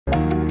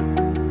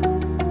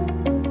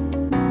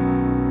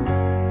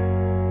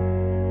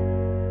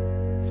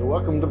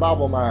welcome to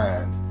Bible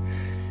Mind.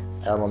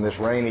 Out on this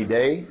rainy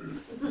day,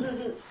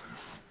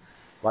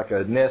 like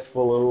a nest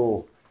full of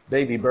little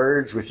baby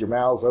birds with your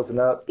mouths open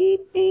up.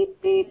 Beep,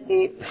 beep, beep,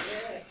 beep.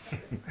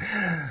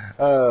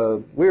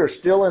 We are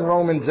still in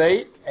Romans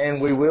 8, and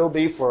we will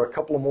be for a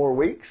couple of more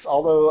weeks.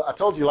 Although I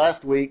told you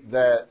last week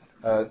that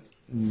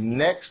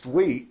next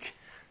week,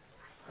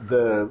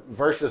 the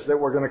verses that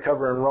we're going to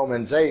cover in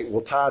Romans 8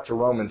 will tie to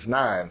Romans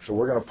 9. So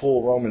we're going to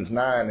pull Romans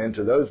 9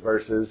 into those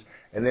verses,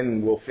 and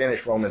then we'll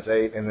finish Romans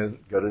 8 and then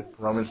go to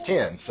Romans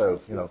 10. So,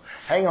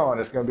 hang on.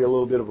 It's going to be a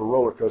little bit of a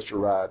roller coaster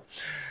ride.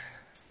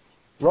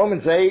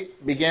 Romans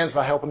 8 begins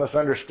by helping us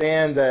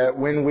understand that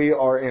when we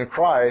are in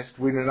Christ,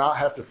 we do not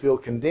have to feel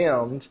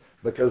condemned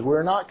because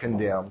we're not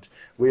condemned.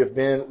 We have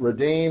been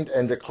redeemed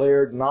and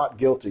declared not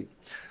guilty.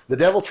 The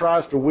devil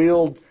tries to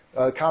wield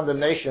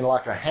condemnation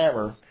like a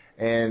hammer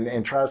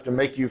and tries to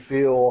make you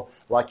feel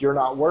like you're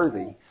not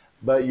worthy,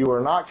 but you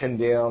are not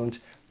condemned.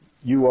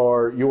 You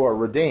are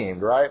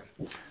redeemed, right?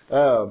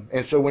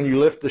 And so when you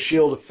lift the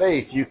shield of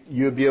faith,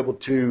 you'll be able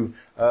to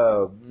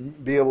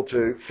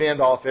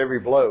fend off every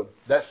blow.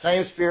 That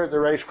same Spirit that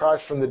raised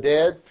Christ from the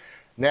dead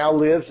now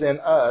lives in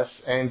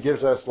us and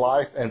gives us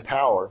life and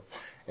power.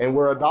 And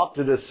we're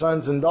adopted as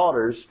sons and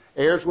daughters,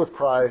 heirs with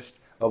Christ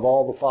of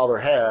all the Father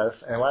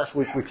has. And last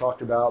week we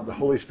talked about the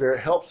Holy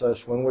Spirit helps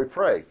us when we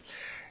pray.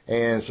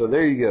 And so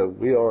there you go.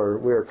 We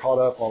are caught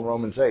up on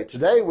Romans 8.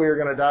 Today we are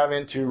going to dive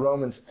into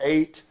Romans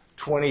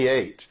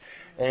 8:28.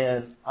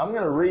 And I'm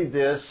going to read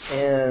this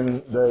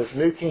in the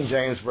New King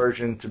James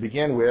Version to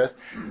begin with,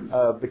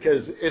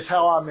 because it's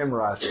how I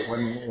memorized it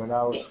when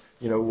I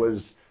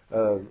was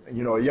a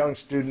young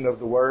student of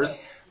the Word.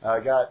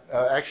 I got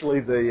actually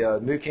the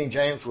New King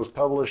James was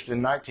published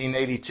in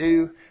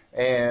 1982,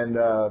 and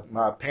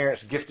my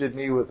parents gifted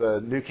me with a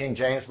New King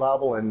James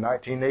Bible in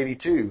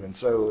 1982, and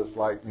so it's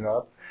like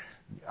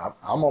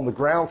I'm on the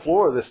ground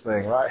floor of this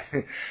thing, right?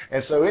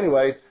 And so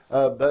anyway,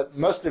 but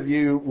most of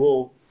you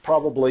will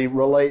probably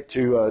relate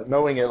to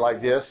knowing it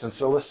like this, and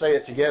so let's say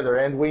it together.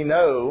 And we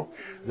know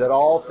that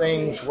all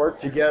things work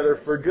together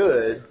for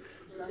good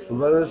for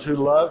those who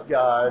love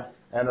God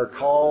and are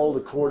called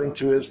according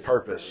to His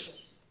purpose.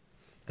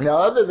 Now,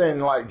 other than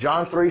like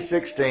John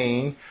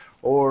 3:16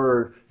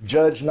 or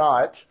judge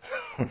not,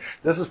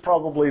 this is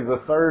probably the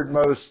third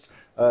most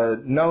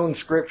known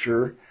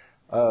scripture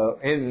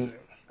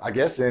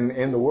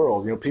in the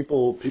world.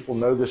 People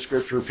know this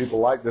scripture. People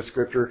like this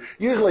scripture.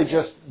 Usually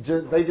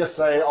they just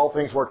say all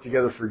things work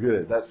together for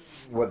good. That's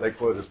what they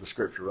quote as the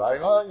scripture,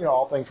 right?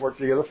 All things work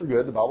together for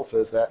good. The Bible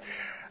says that.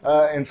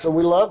 And so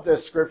we love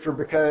this scripture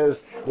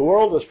because the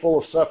world is full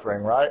of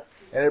suffering, right?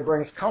 And it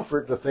brings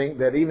comfort to think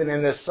that even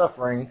in this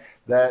suffering,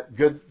 that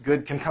good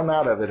can come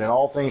out of it, and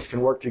all things can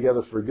work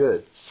together for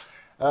good.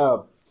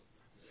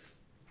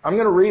 I'm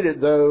going to read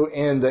it, though,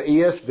 in the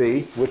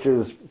ESV, which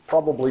is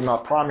probably my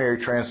primary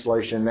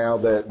translation now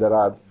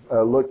that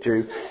I look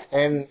to.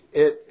 And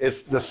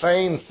it's the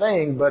same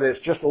thing, but it's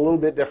just a little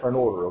bit different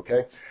order,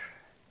 okay?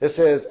 It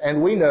says,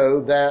 and we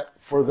know that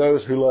for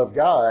those who love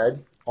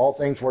God, all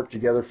things work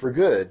together for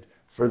good,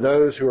 for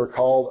those who are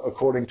called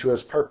according to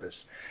His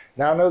purpose.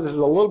 Now, I know this is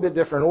a little bit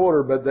different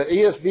order, but the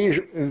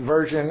ESV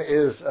version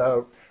is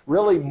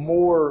really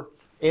more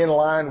in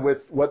line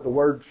with what the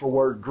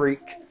word-for-word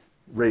Greek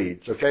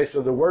reads. Okay,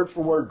 so the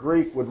word-for-word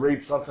Greek would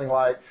read something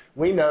like,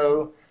 we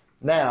know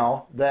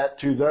now that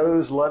to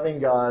those loving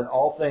God,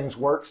 all things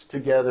works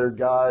together,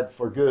 God,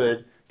 for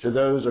good, to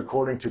those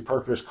according to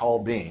purpose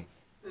called being.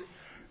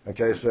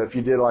 Okay, so if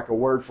you did like a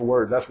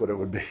word-for-word, that's what it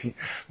would be.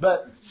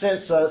 But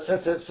since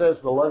it says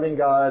the loving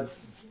God,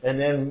 and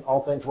then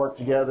all things work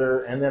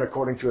together, and then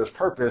according to His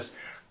purpose,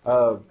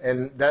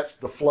 and that's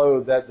the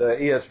flow that the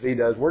ESV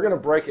does, we're going to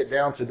break it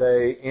down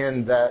today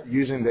in that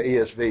using the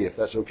ESV, if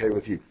that's okay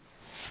with you.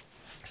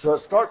 So it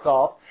starts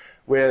off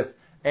with,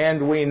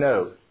 and we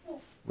know,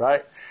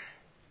 right?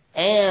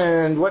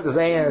 And what does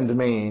and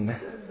mean?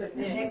 It's a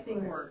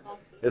connecting word.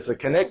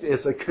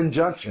 It's a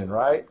conjunction,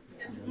 right?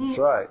 That's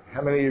right.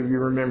 How many of you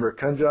remember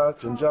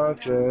conjunction,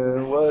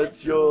 junction,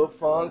 what's your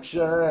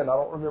function? I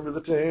don't remember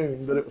the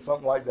tune, but it was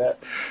something like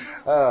that.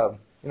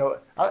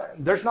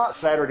 There's not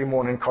Saturday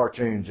morning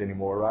cartoons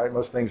anymore, right?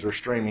 Most things are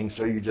streaming,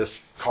 so you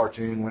just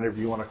cartoon whenever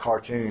you want a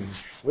cartoon.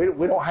 We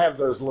don't have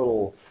those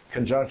little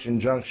conjunction,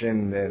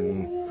 junction,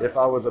 and if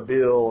I was a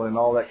bill and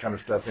all that kind of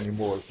stuff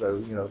anymore.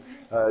 So,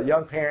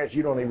 young parents,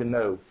 you don't even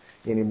know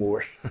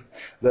anymore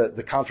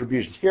the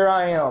contributions. Here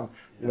I am,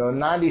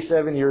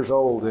 97 years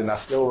old, and I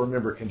still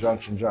remember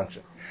conjunction,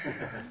 junction.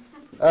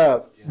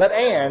 But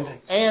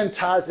and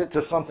ties it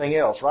to something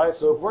else, right?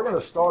 So if we're going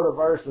to start a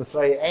verse and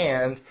say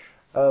and,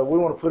 we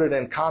want to put it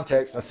in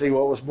context and see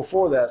what was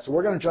before that. So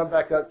we're going to jump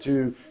back up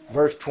to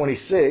verse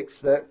 26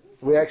 that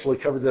we actually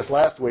covered this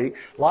last week.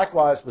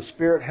 Likewise, the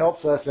Spirit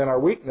helps us in our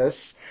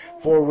weakness,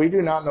 for we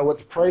do not know what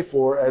to pray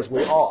for as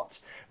we ought.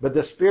 But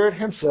the Spirit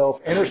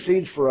Himself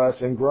intercedes for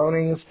us in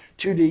groanings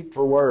too deep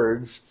for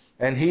words,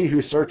 and He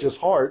who searches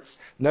hearts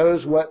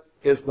knows what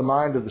is the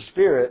mind of the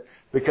Spirit,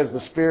 because the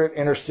Spirit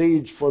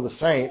intercedes for the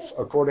saints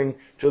according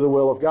to the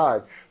will of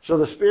God. So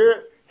the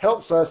Spirit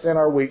helps us in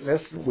our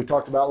weakness. We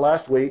talked about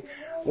last week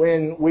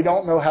when we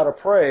don't know how to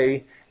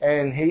pray,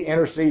 and he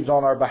intercedes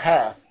on our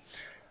behalf.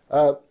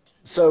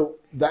 So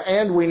the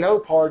 "and we know"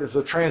 part is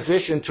a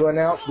transition to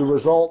announce the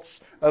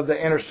results of the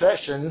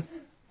intercession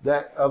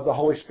of the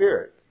Holy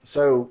Spirit.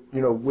 So,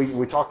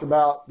 we talked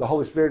about the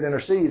Holy Spirit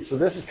intercedes, so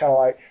this is kind of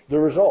like the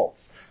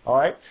results. All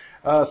right?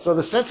 So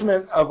the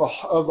sentiment of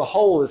the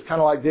whole is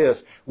kind of like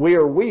this. We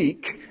are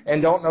weak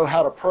and don't know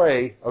how to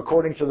pray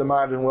according to the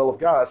mind and will of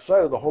God.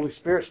 So the Holy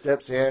Spirit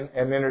steps in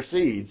and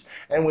intercedes.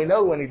 And we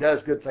know when he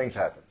does, good things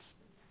happen.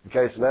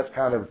 Okay, so that's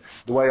kind of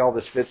the way all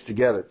this fits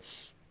together.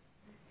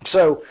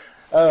 So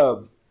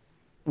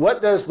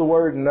what does the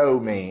word "know"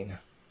 mean?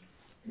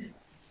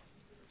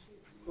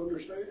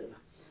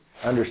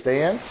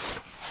 Understand?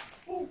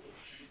 I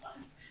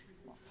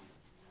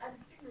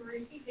didn't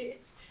read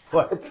it.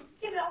 What?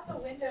 Get out the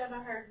window and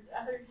I heard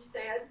you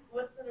say,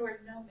 "What's the word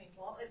 "no" mean?"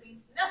 Well, it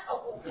means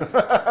no.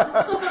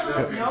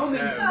 No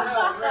means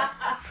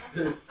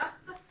no.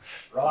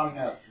 Wrong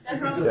note.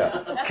 That's wrong.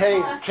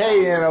 Yeah.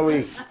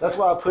 K-N-O-E. That's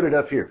why I put it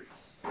up here.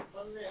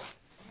 Well, it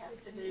has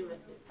to do with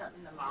something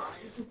in the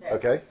mind. That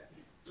Okay.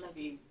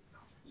 Maybe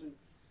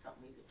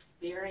something we've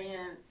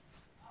experienced,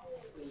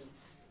 we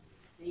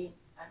see,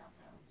 I don't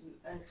know, you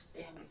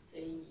understand, you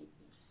see, you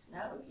just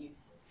know,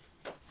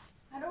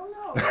 I don't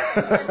know.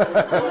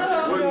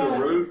 Wouldn't the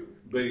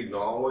root be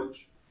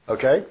knowledge?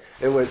 Okay.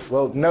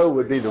 "Know"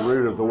 would be the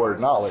root of the word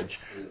knowledge.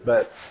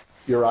 But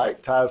you're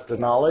right, ties to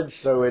knowledge.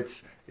 So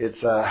it's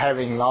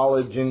having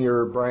knowledge in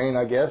your brain,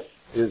 I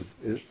guess,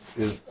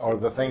 are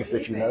the things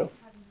that you know.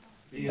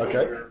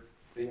 Okay.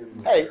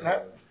 Hey,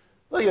 now,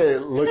 look at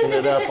it, looking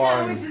it up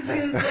on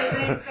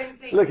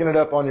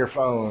your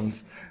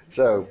phones.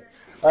 So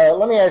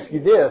let me ask you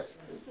this: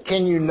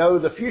 can you know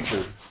the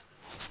future?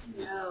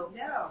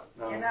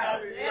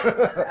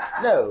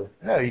 No.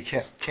 No, you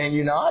can't. Can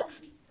you not?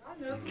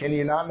 Can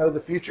you not know the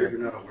future? You're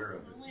not aware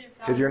of it.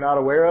 Because you're not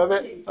aware of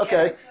it?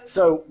 Okay.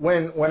 So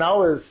when I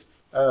was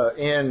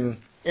in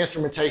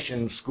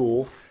instrumentation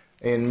school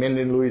in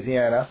Minden,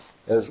 Louisiana,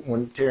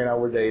 when Terry and I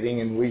were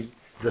dating, and we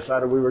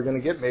decided we were going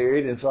to get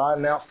married, and so I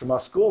announced to my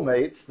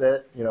schoolmates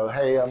that,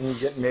 hey, I'm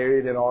getting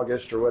married in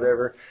August or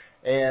whatever.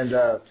 And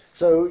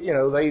so,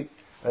 they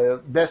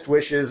best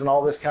wishes and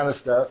all this kind of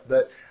stuff,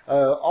 but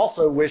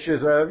also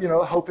wishes of,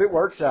 hope it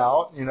works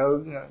out. A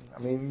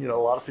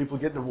lot of people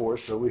get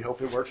divorced, so we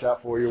hope it works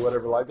out for you or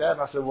whatever like that.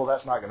 And I said, well,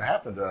 that's not going to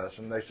happen to us.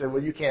 And they said,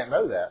 well, you can't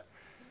know that.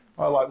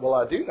 I was like, well,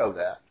 I do know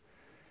that.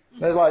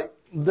 And they're like,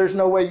 there's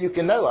no way you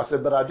can know. I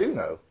said, but I do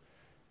know.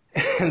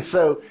 And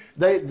so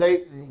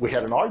we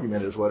had an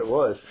argument is what it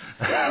was.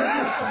 You're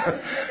going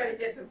to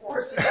get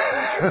divorced in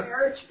your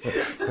marriage.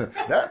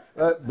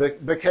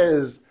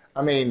 Because,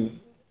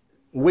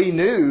 we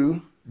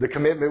knew the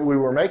commitment we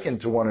were making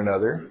to one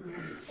another,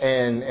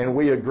 and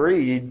we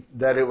agreed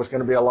that it was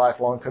going to be a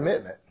lifelong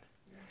commitment.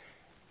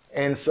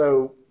 And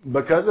so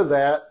because of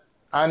that,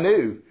 I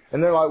knew.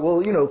 And they're like,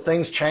 well,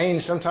 things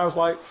change sometimes.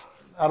 Like,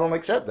 I don't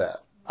accept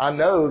that. I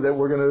know that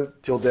we're going to,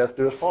 till death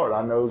do us part.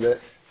 I know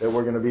that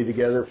we're going to be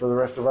together for the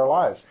rest of our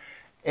lives.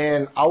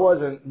 And it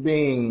wasn't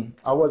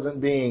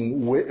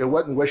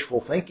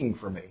wishful thinking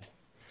for me.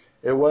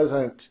 It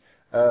wasn't,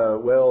 I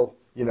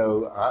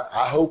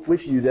hope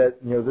with you that,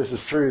 this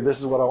is true. This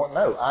is what I want to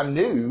know. I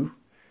knew.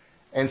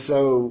 And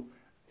so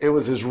it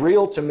was as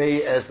real to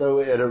me as though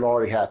it had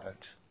already happened.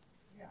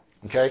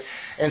 Okay?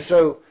 And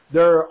so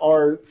there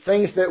are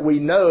things that we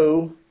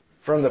know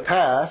from the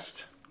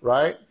past,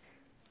 right?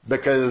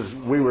 Because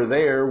we were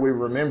there, we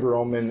remember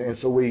them, and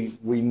so we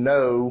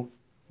know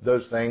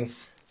those things.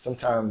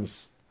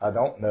 Sometimes I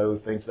don't know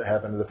things that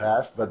happened in the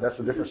past, but that's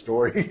a different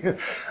story.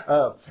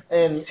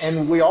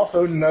 And we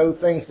also know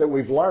things that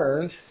we've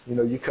learned.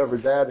 You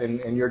covered that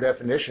in your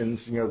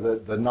definitions,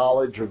 the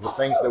knowledge or the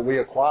things that we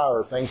acquire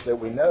or things that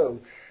we know.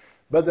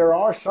 But there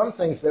are some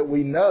things that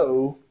we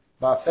know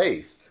by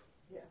faith.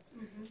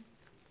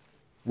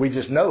 We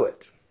just know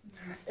it.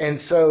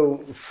 And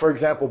so, for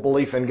example,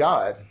 belief in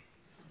God.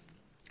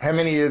 How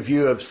many of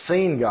you have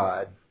seen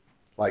God?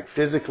 Like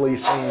physically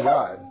seen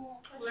God?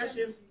 Bless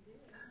you.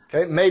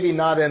 Okay, maybe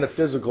not in a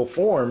physical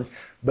form,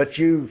 but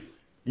you've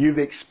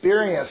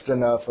experienced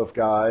enough of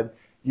God,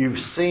 you've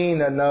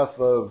seen enough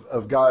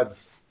of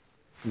God's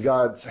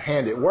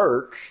hand at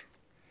work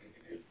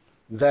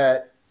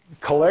that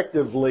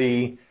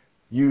collectively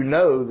you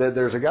know that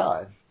there's a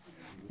God.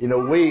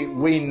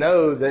 We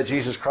know that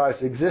Jesus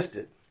Christ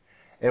existed,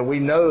 and we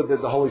know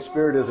that the Holy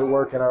Spirit is at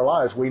work in our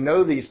lives. We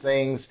know these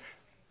things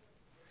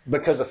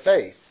because of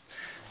faith.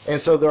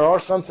 And so there are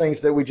some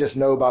things that we just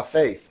know by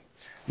faith.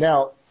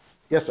 Now,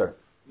 yes, sir.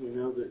 We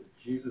know that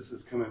Jesus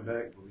is coming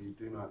back, but we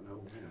do not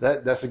know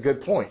when. That's a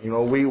good point.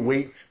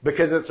 We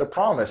because it's a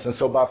promise, and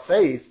so by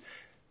faith,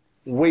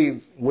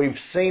 we've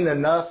seen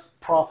enough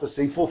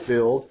prophecy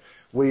fulfilled.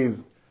 We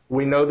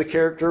know the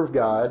character of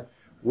God.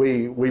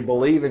 We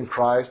believe in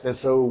Christ, and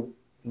so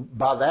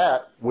by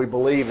that we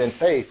believe in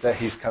faith that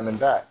He's coming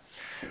back.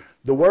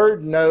 The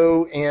word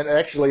 "know," and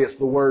actually it's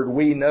the word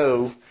 "we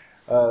know,"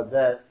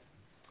 that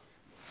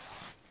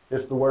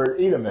It's the word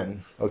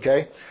edamin,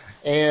 okay?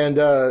 And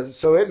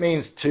so it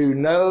means to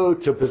know,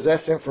 to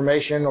possess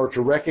information, or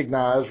to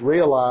recognize,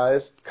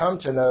 realize, come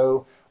to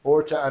know,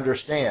 or to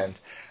understand.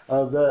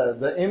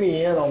 The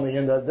MEN on the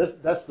end of this,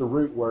 that's the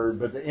root word,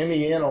 but the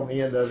MEN on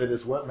the end of it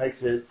is what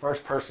makes it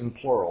first person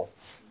plural.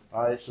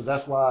 All right, so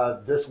that's why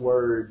this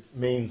word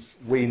means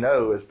we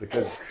know, is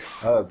because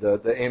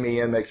the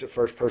MEN makes it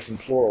first person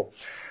plural.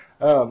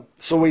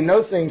 So we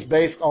know things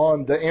based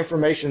on the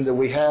information that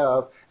we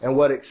have and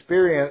what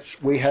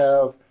experience we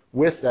have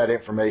with that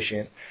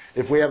information.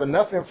 If we have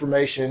enough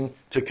information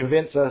to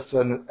convince us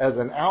as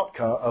an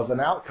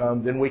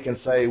outcome, then we can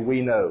say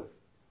we know.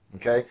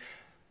 Okay?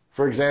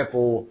 For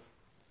example,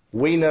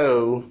 we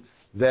know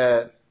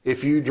that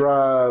if you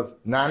drive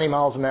 90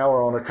 miles an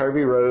hour on a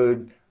curvy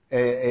road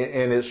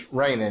and it's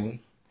raining,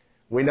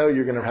 we know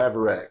you're going to have a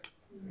wreck.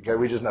 Okay,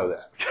 we just know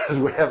that because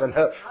we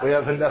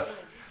have enough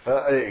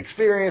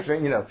experience,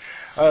 and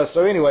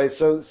so anyway,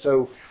 so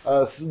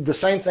the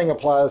same thing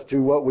applies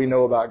to what we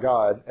know about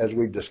God, as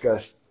we've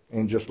discussed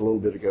in just a little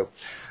bit ago.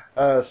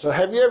 So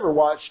have you ever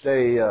watched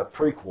a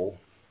prequel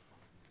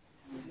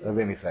of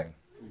anything?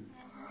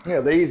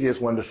 The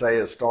easiest one to say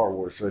is Star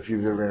Wars. So if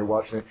you've ever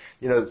watched it,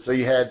 so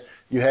you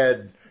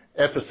had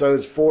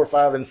episodes 4,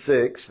 5, and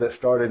 6 that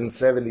started in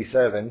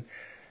 1977,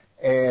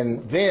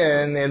 and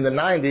then in the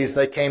 90s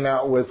they came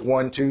out with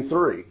 1, 2,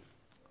 3.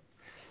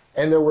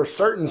 And there were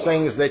certain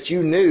things that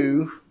you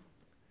knew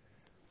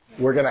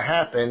were going to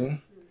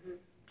happen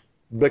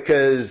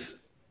because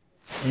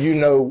you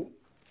know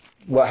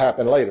what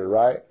happened later,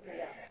 right?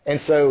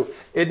 And so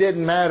it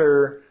didn't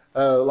matter,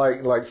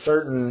 like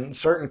certain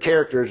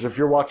characters. If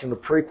you're watching a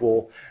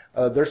prequel,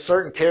 there's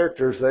certain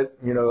characters that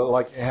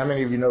like how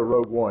many of you know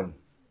Rogue One?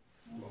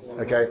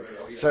 Okay,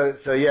 so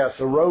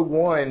Rogue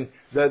One,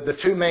 the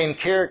two main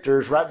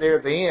characters right there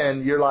at the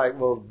end, you're like,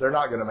 well, they're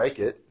not going to make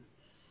it.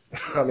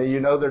 I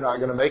mean, they're not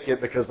going to make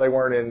it because they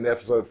weren't in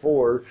episode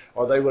 4,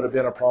 or they would have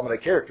been a prominent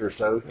character.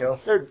 So,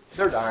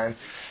 they're dying,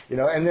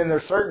 and then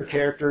there's certain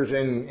characters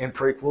in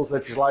prequels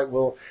that you're like,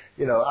 well,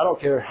 I don't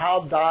care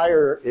how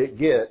dire it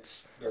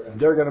gets,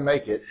 they're going to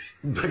make it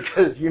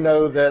because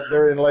that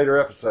they're in later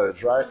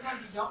episodes, right?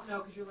 Sometimes you don't know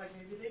because you're like,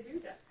 maybe they do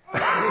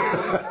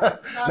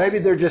that. Maybe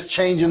they're just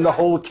changing the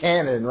whole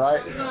canon,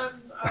 right?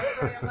 Sometimes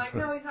I'm like,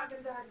 no, he's not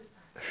going to die this time.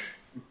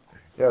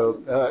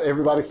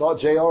 Everybody thought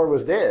JR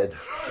was dead.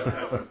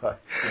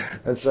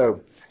 And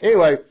so,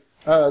 anyway,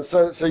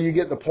 so you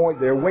get the point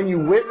there. When you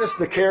witness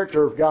the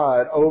character of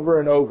God over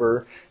and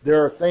over,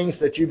 there are things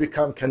that you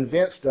become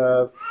convinced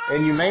of,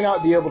 and you may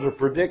not be able to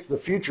predict the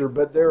future,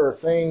 but there are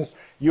things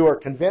you are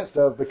convinced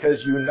of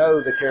because you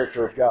know the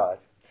character of God.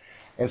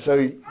 And so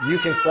you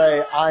can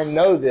say, I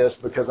know this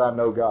because I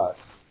know God.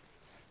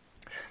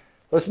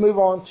 Let's move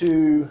on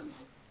to,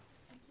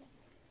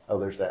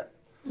 there's that.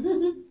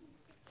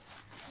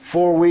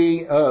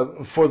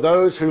 For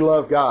those who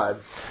love God.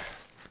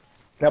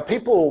 Now,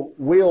 people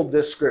wield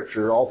this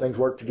scripture, all things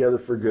work together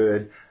for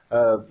good,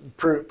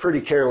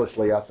 pretty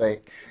carelessly, I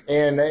think.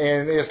 And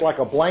it's like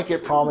a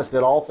blanket promise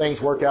that all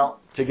things work out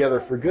together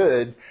for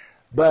good.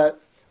 But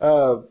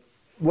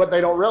what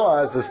they don't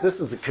realize is this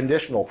is a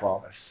conditional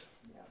promise.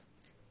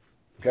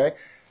 Okay?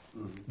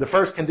 The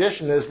first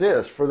condition is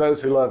this, for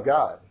those who love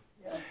God.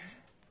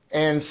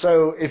 And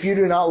so if you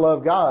do not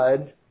love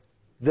God,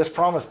 this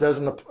promise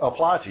doesn't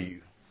apply to you.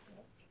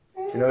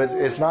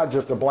 It's not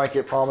just a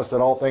blanket promise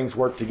that all things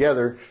work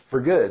together for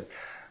good.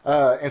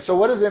 And so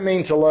what does it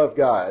mean to love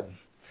God?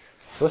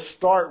 Let's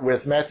start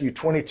with Matthew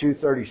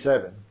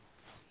 22:37.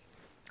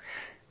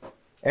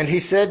 And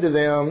he said to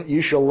them,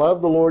 you shall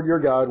love the Lord your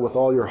God with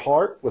all your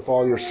heart, with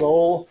all your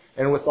soul,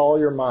 and with all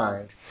your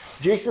mind.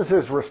 Jesus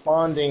is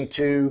responding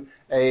to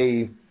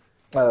a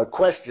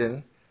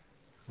question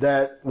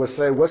that was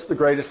said, what's the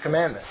greatest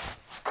commandment?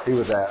 He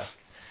was asked.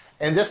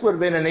 And this would have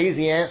been an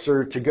easy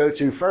answer to go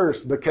to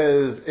first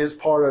because it's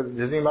part of,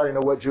 does anybody know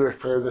what Jewish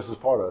prayer this is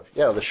part of?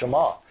 Yeah, the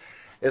Shema.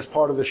 It's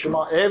part of the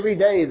Shema. Every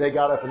day they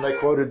got up and they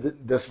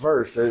quoted this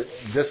verse.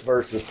 This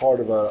verse is part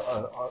of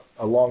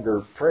a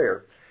longer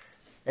prayer.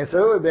 And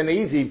so it would have been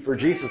easy for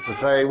Jesus to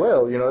say,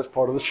 well, it's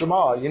part of the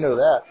Shema. You know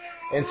that.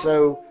 And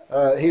so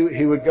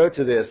he would go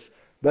to this.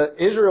 But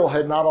Israel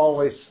had not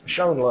always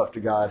shown love to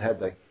God, had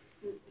they?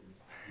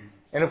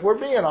 And if we're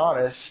being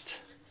honest,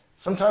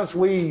 sometimes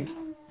we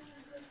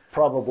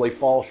probably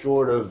fall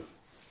short of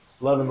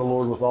loving the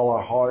Lord with all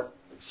our heart,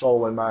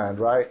 soul, and mind,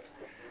 right?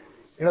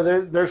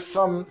 There's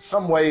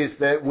some ways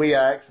that we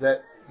act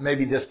that may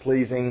be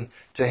displeasing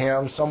to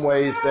Him. Some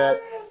ways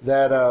that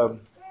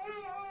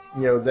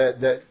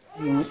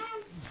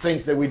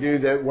things that we do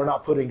that we're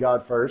not putting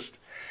God first.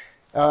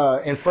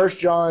 In 1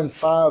 John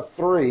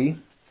 5:3,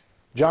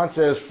 John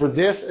says, "For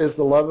this is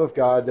the love of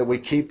God, that we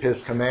keep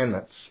His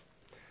commandments."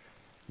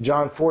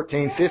 John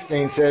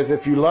 14:15 says,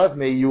 "If you love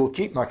me, you will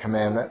keep my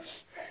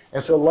commandments."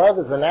 And so love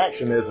is an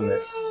action, isn't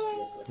it?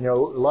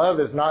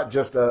 Love is not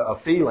just a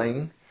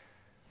feeling.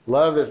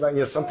 Love is not,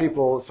 some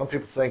people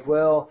think,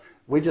 well,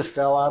 we just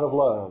fell out of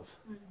love.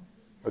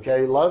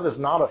 Okay, love is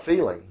not a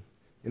feeling.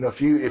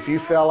 If you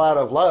fell out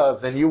of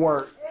love, then you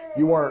weren't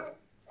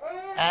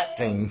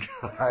acting,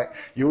 right?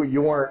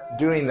 You weren't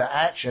doing the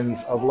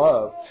actions of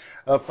love.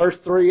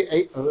 First,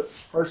 oh,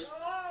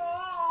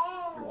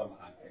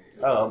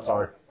 I'm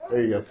sorry.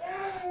 There you go.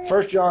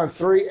 1 John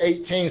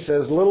 3:18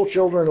 says, "Little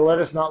children, let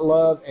us not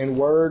love in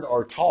word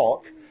or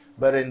talk,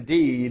 but in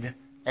deed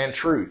and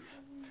truth."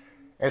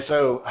 And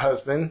so,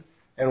 husband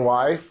and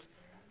wife,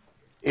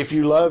 if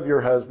you love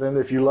your husband,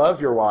 if you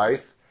love your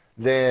wife,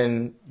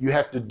 then you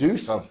have to do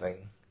something.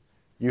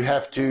 You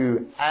have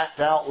to act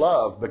out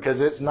love,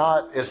 because it's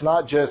not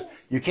just,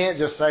 you can't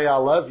just say I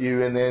love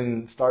you and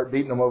then start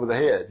beating them over the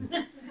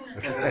head.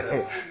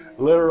 Okay?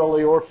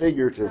 Literally or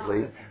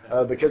figuratively,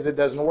 because it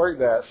doesn't work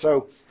that.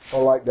 So,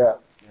 or like that.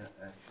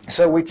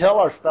 So we tell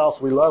our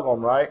spouse we love them,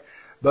 right?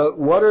 But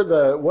what are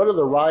the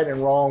right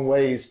and wrong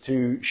ways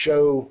to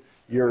show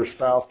your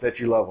spouse that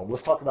you love them?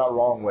 Let's talk about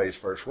wrong ways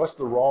first. What's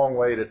the wrong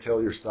way to tell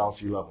your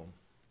spouse you love them?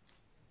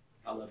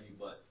 I love you,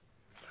 but.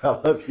 I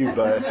love you,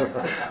 but.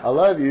 I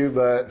love you,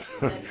 but.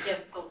 That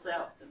cancels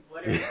out the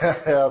whatever. Yeah,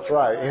 that's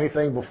right.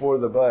 Anything before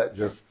the but,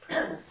 just.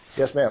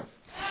 Yes, ma'am.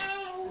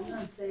 I'm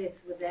going to say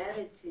it's with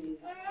attitude.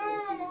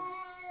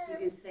 You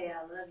can say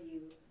I love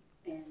you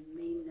and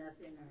mean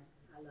nothing, or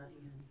I love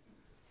you.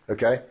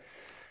 Okay.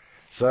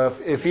 So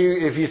if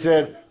you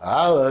said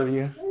I love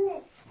you,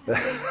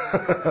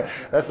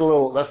 that's a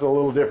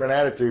little different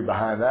attitude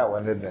behind that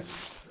one, isn't it?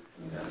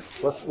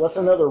 What's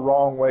another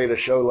wrong way to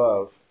show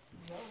love?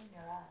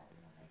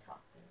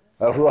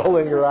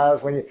 Rolling your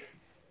eyes when you.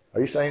 Are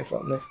you saying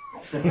something?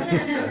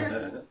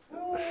 Well,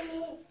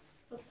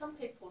 some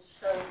people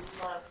show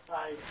love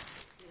by,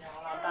 when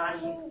I buy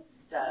you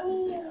stuff,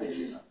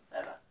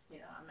 that I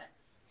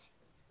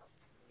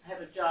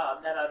have a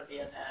job, that ought to be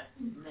an act.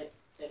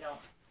 They don't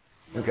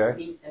Okay.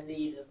 meet the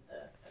need of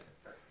the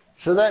person.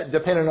 So that,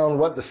 depending on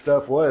what the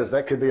stuff was,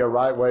 that could be a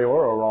right way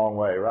or a wrong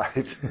way,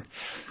 right?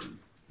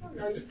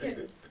 No, you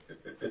can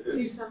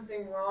do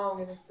something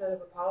wrong, and instead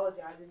of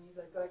apologizing, you'd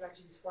be like, I got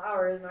you these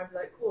flowers, and I'd be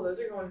like, cool, those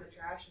are going in the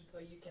trash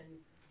until you can,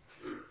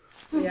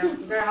 we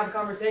better have a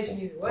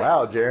conversation either way.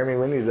 Wow, Jeremy,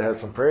 we need to have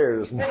some prayer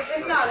this morning.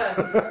 It's not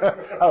a...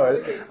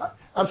 Oh,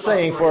 I'm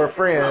saying for a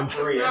friend. I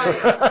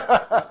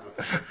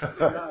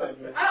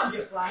don't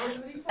get flowers,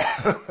 what are you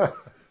talking?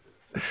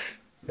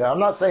 Yeah, I'm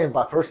not saying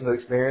by personal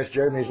experience.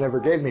 Jeremy's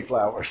never gave me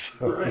flowers.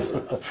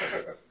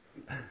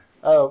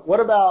 What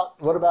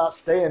about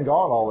staying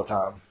gone all the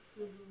time?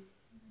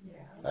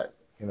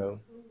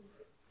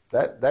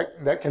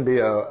 That can be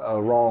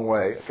a wrong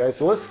way. Okay,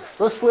 so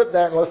let's flip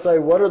that and let's say,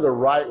 what are the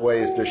right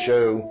ways to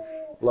show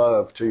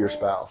love to your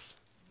spouse?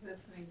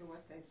 Listening to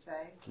what they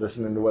say.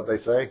 Listening to what they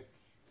say.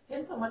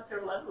 Depends on what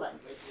their love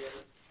language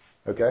is.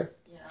 Okay.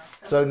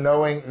 So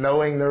knowing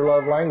their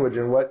love language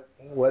and what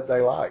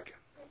they like.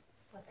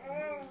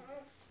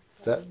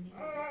 Is that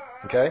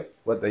okay?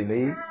 What they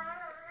need.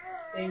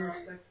 Being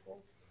respectful.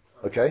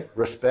 Okay.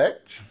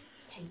 Respect.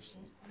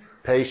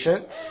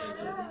 Patience.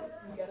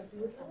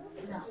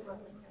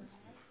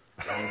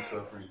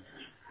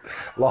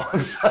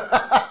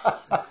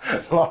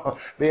 Long-suffering.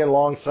 Being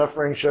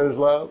long-suffering shows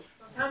love.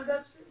 Sometimes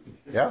that's true.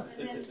 Yeah.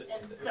 And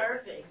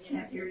serving,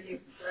 here you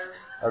serve.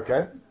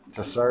 Okay.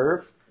 To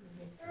serve.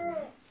 Doing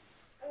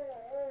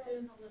the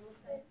little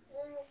things.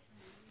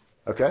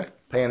 Okay.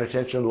 Paying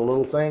attention to the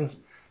little things.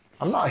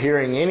 I'm not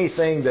hearing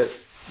anything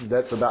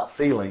that's about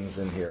feelings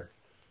in here.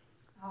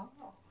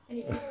 And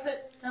if you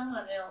put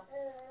someone else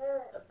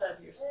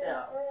above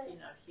yourself,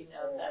 if you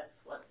know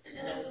that's what they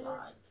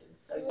like, and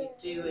so you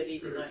do it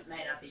even though it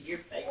may not be your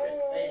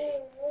favorite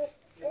thing,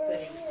 you're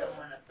putting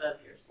someone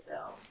above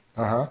yourself.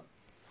 Uh-huh.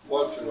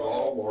 Watching a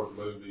Hallmark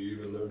movie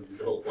even though you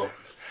don't like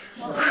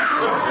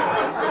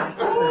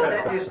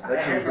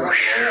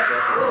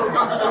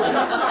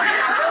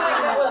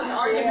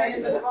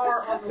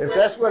If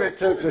that's what it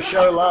took to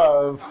show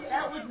love.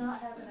 That would not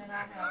happen in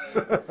our house.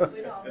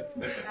 We don't.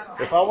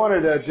 If I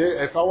wanted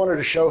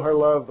to show her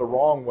love the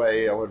wrong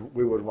way,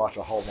 we would watch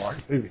a Hallmark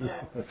movie.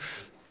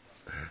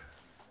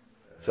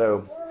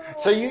 So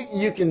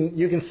you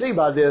can see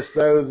by this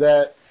though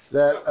that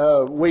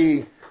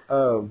we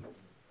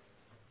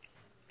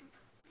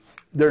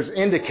there's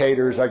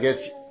indicators, I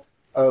guess,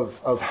 of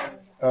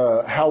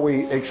how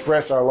we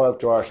express our love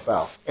to our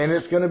spouse, and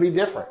it's going to be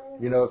different.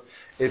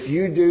 If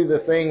you do the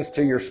things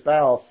to your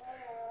spouse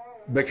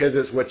because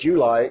it's what you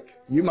like,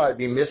 you might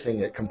be missing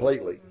it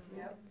completely.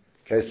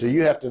 Okay, so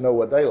you have to know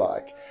what they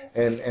like,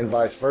 and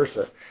vice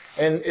versa.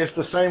 And it's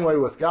the same way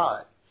with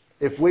God.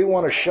 If we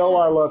want to show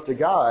our love to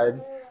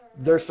God,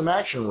 there's some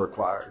action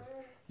required.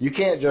 You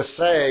can't just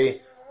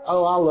say,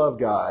 "Oh, I love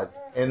God,"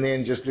 and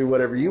then just do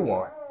whatever you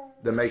want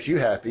that makes you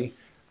happy,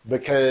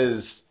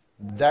 because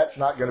that's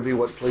not going to be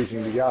what's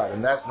pleasing to God,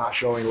 and that's not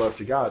showing love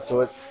to God.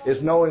 So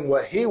it's knowing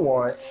what He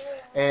wants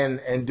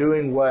and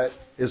doing what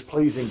is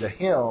pleasing to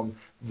Him.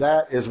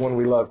 That is when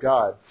we love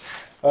God.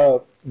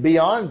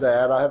 Beyond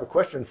that, I have a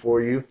question for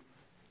you.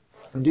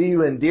 Do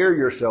you endear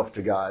yourself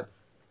to God?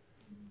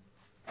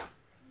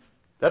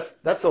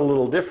 That's a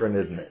little different,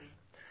 isn't it?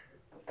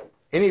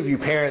 Any of you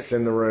parents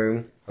in the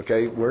room,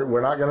 okay,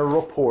 we're not going to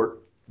report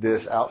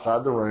this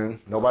outside the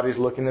room. Nobody's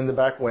looking in the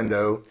back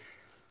window.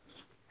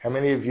 How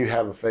many of you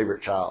have a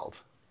favorite child?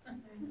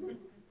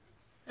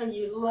 And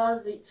you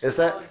love each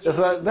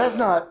That's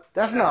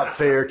not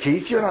fair,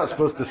 Keith. You're not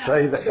supposed to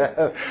say that.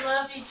 You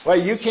love each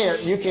Wait, you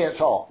can't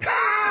talk. The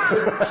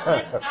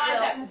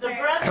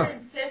brother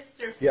and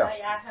sister say, Yeah.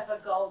 I have a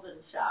golden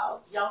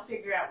child. Y'all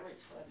figure out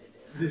which one it is.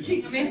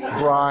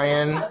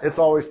 Brian, it's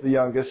always the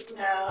youngest.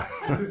 No,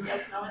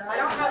 that's not what I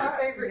don't have a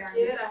favorite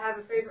kid. I have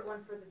a favorite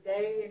one for the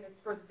day, and it's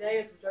for the day.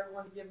 It's whichever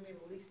one's giving me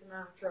the least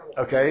amount of trouble.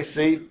 Okay,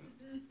 see,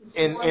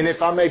 and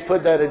if I may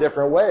put that a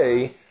different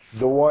way,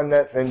 the one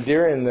that's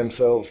endearing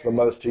themselves the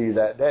most to you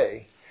that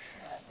day.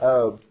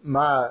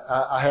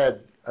 I had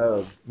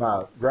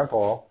my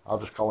grandpa, I'll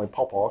just call him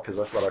Pawpaw because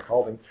that's what I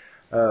called him,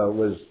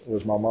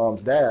 was my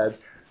mom's dad.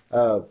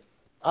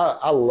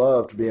 I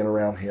loved being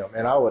around him,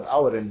 and I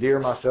would endear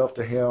myself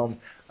to him.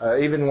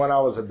 Even when I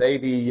was a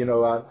baby, you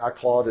know, I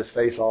clawed his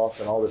face off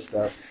and all this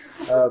stuff.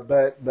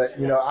 But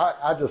you know,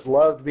 I just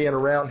loved being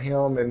around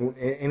him, and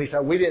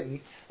anytime we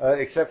didn't,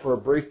 except for a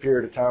brief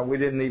period of time, we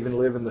didn't even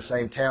live in the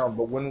same town.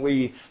 But when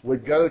we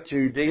would go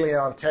to De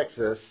Leon,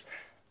 Texas,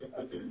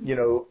 you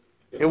know,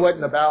 it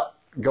wasn't about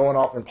going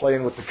off and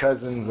playing with the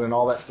cousins and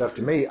all that stuff.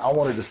 To me, I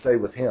wanted to stay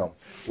with him.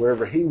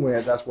 Wherever he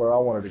went, that's where I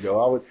wanted to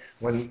go.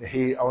 When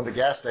he owned a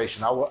gas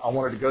station, I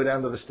wanted to go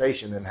down to the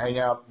station and hang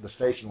out at the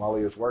station while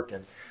he was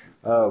working.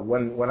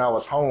 When I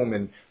was home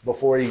and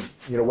before he,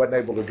 you know, wasn't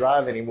able to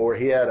drive anymore,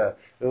 it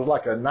was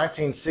like a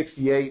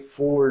 1968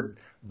 Ford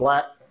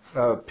black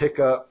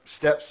pickup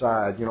step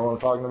side, you know what I'm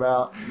talking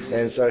about?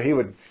 And so he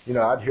would, you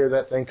know, I'd hear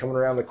that thing coming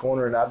around the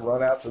corner and I'd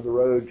run out to the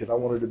road because I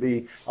wanted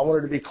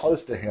to be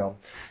close to him.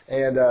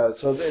 And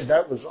so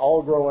that was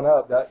all growing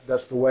up.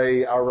 That's the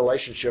way our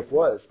relationship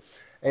was.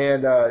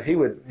 And he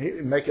would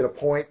make it a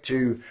point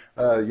to,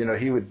 you know,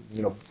 he would,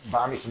 you know,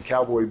 buy me some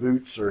cowboy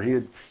boots, or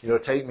he'd, you know,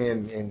 take me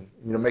and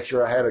you know, make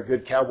sure I had a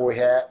good cowboy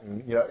hat.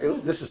 And, you know,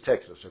 this is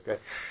Texas, okay?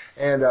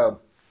 And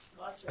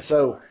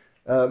so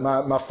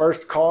my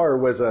first car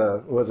was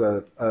a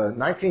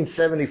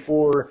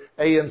 1974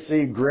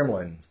 AMC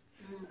Gremlin.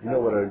 You know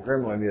what a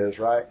Gremlin is,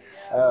 right?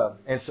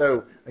 And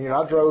so, you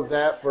know, I drove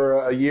that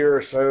for a year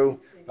or so.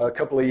 A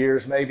couple of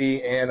years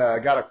maybe, and I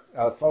got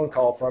a phone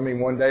call from him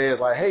one day. It's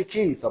like, hey,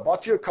 Keith, I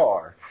bought you a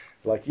car.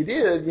 Like, you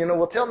did? You know,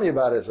 well, tell me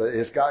about it.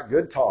 It's got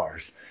good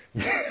tires.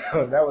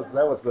 That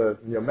was the,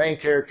 you know, main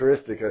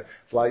characteristic.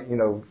 It's like, you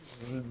know,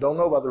 don't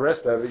know about the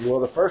rest of it.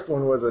 Well, the first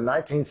one was a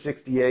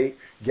 1968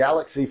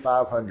 Galaxy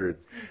 500.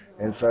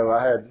 And so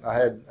I had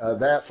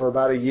that for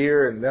about a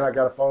year, and then I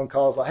got a phone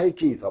call. It's like, hey,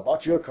 Keith, I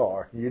bought you a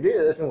car. You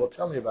did? Well,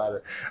 tell me about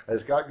it.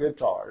 It's got good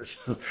tires.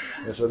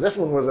 And so this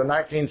one was a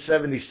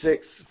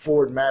 1976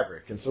 Ford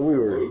Maverick. And so we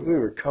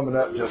were coming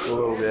up just a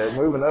little bit,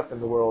 moving up in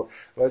the world,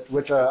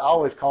 which I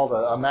always called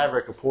a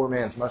Maverick a poor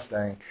man's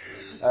Mustang.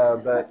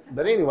 But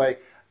anyway,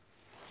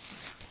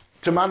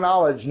 to my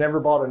knowledge, never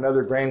bought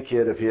another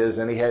grandkid of his,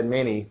 and he had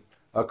many,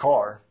 a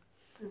car.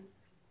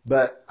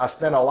 But I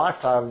spent a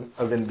lifetime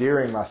of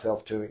endearing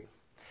myself to him.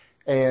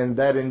 And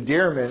that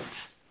endearment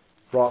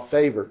brought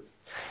favor.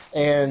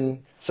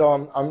 And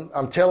so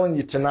I'm telling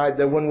you tonight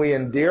that when we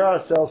endear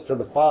ourselves to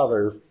the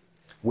Father,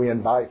 we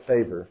invite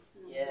favor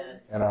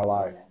in our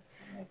life.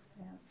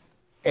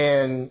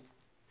 And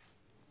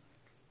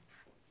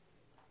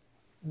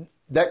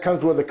that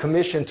comes with a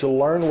commission to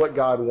learn what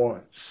God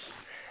wants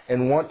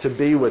and want to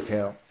be with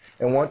Him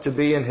and want to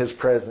be in His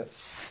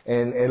presence.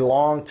 And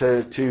long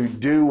to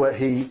do what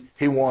he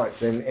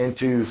wants and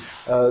to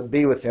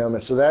be with him.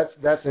 And so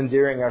that's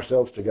endearing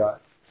ourselves to God.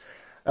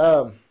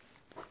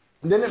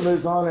 Then it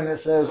moves on and it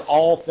says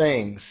all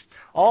things.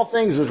 All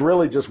things is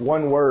really just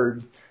one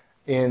word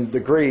in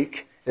the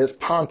Greek. It's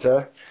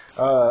panta.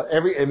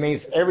 It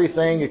means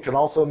everything. It can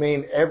also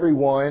mean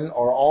everyone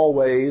or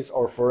always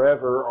or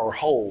forever or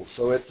whole.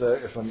 So it's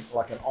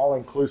like an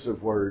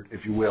all-inclusive word,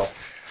 if you will.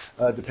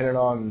 Depending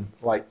on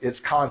like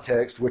its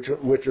context, which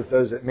of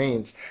those it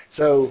means.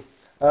 So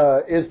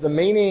is the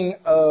meaning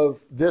of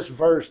this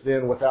verse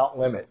then without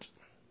limit?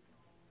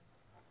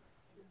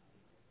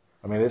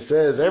 I mean, it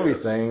says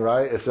everything,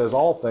 right? It says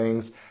all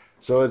things.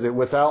 So is it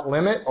without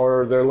limit,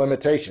 or are there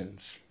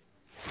limitations?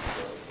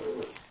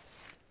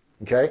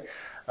 Okay.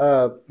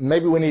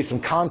 Maybe we need some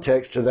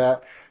context to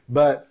that.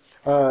 But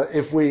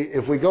if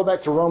we go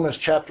back to Romans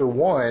chapter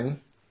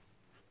 1,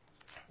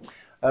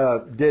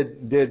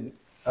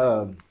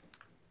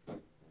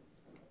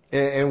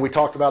 and we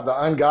talked about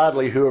the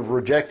ungodly who have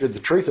rejected the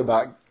truth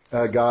about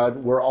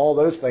God, were all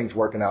those things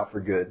working out for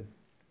good?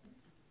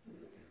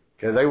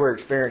 Okay, they were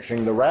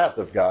experiencing the wrath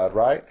of God,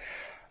 right?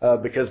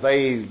 Because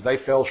they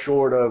fell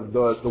short of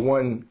the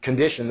one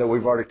condition that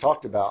we've already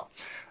talked about.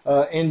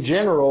 In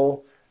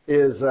general,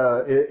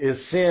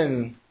 does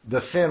sin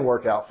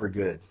work out for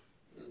good?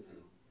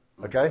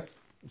 Okay?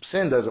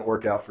 Sin doesn't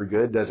work out for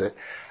good, does it?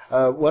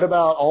 What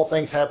about all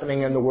things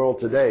happening in the world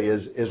today?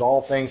 Is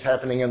all things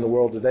happening in the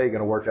world today going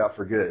to work out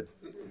for good?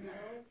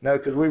 No,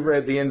 because we've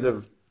read the end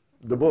of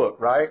the book,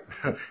 right?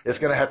 It's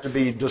going to have to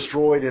be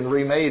destroyed and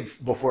remade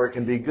before it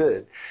can be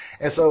good.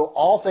 And so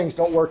all things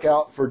don't work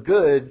out for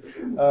good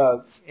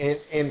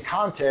in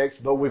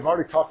context, but we've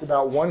already talked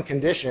about one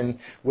condition,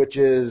 which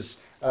is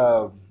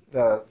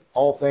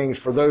all things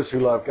for those who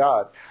love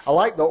God. I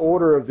like the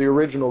order of the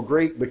original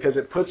Greek because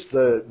it puts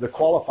the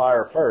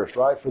qualifier first,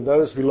 right? For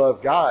those who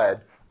love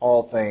God,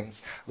 all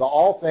things. The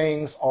all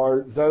things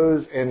are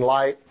those in the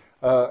life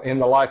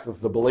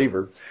of the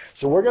believer.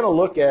 So we're going to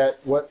look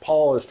at what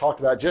Paul has talked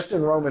about just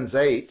in Romans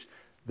 8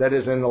 that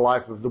is in the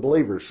life of the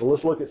believer. So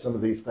let's look at some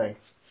of these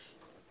things.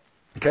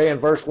 Okay, in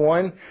verse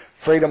 1,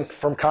 freedom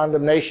from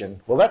condemnation.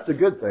 Well, that's a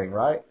good thing,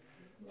 right?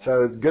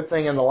 So good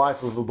thing in the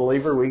life of a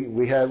believer,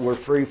 we're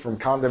free from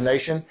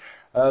condemnation.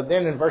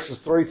 Then in verses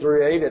 3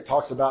 through 8, it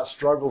talks about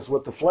struggles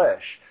with the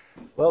flesh.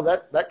 Well,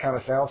 that kind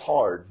of sounds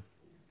hard.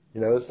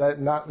 It's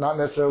not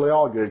necessarily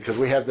all good because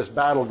we have this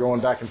battle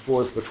going back and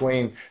forth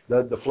between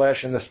the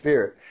flesh and the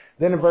spirit.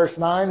 Then in verse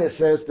 9, it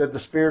says that the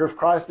Spirit of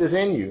Christ is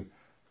in you.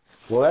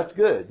 Well, that's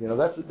good.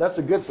 That's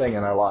a good thing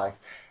in our life.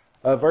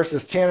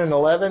 Verses 10 and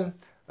 11,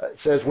 it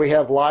says we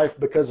have life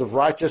because of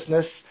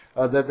righteousness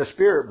that the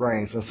Spirit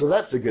brings. And so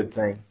that's a good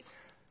thing.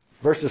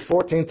 Verses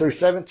 14 through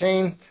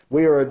 17,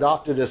 we are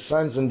adopted as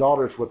sons and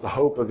daughters with the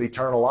hope of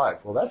eternal life.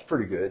 Well, that's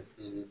pretty good.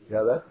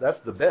 Yeah, that's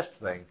the best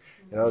thing.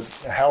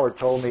 Howard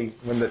told me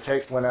when the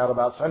text went out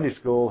about Sunday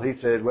school, he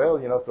said, well,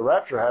 if the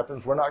rapture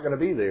happens, we're not going to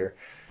be there.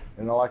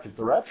 And if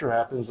the rapture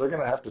happens, they're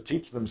going to have to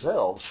teach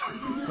themselves.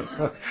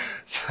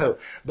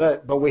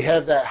 But we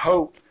have that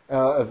hope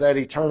of that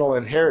eternal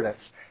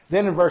inheritance.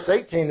 Then in verse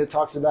 18, it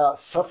talks about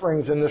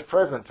sufferings in this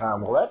present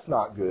time. Well, that's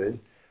not good.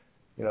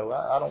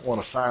 I don't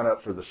want to sign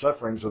up for the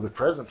sufferings of the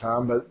present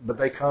time, but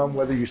they come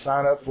whether you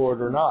sign up for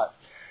it or not.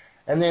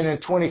 And then in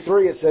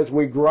 23, it says,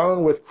 we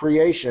groan with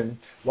creation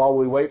while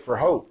we wait for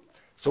hope.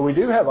 So we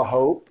do have a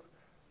hope,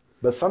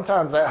 but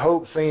sometimes that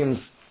hope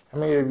seems, how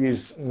many of you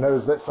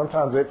knows that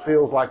sometimes it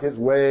feels like it's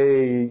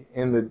way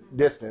in the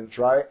distance,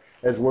 right?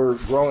 As we're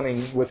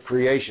groaning with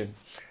creation.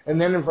 And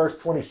then in verse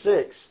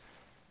 26,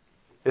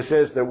 it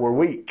says that we're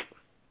weak.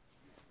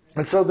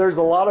 And so there's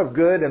a lot of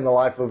good in the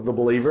life of the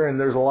believer, and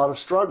there's a lot of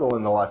struggle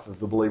in the life of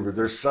the believer.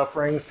 There's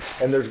sufferings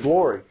and there's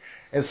glory.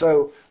 And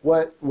so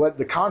what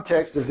the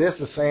context of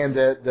this is saying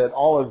that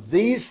all of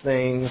these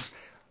things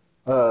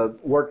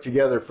work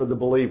together for the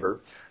believer.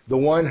 The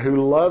one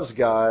who loves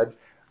God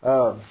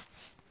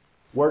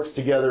works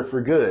together for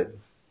good.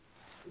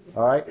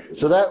 All right?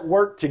 So that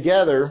work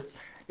together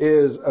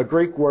is a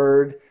Greek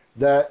word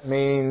that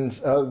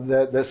means,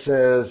 that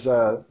says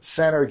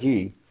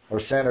synergy or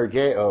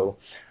synergeo.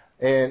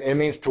 And it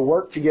means to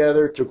work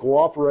together, to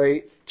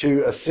cooperate,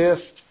 to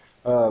assist.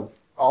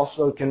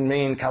 Also can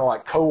mean kind of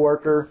like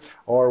co-worker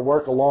or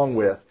work along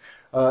with.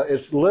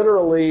 It's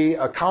literally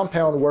a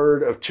compound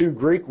word of two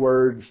Greek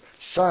words.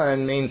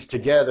 Son means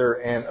together,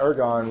 and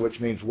ergon, which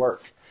means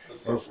work.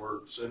 That's the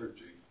word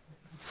synergy.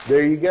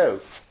 There you go.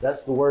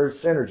 That's the word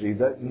synergy.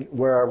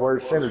 Where our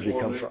word synergy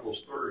comes from. 1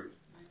 = 3.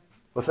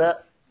 What's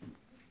that?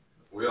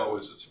 We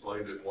always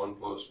explained it 1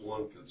 +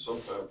 1 can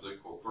sometimes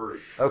equal 3.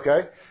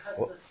 Okay.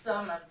 Because the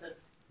sum of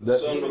The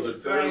sum of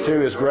the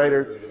two is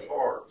greater than the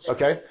parts.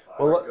 Okay.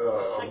 Well,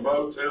 Like a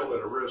motel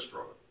and a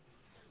restaurant.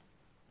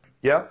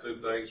 yeah. Two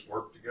things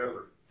work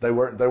together. They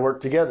work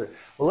together.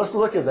 Well, let's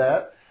look at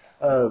that.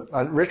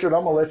 Richard,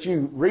 I'm going to let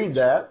you read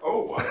that.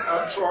 Oh,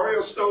 I'm sorry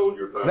I stole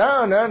your thunder.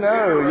 No.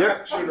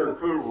 Interaction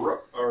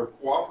or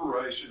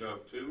cooperation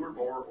of two or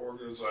more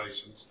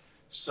organizations,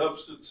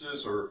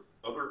 substances, or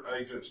other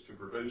agents to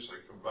produce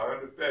a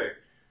combined effect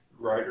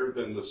greater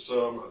than the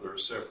sum of their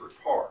separate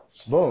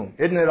parts. Boom.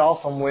 Isn't it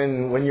awesome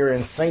when you're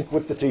in sync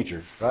with the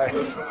teacher, right? I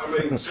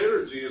mean,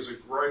 synergy is a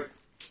great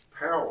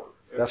power.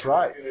 That's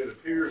right. And it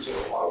appears in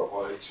a lot of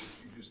ways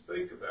if you just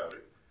think about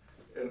it.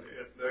 And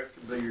that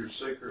can be your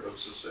secret of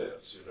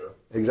success,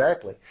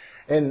 Exactly.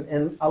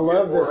 And I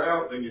love you get more this.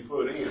 out than you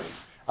put in.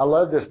 I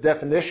love this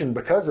definition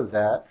because of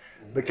that,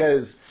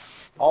 because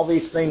all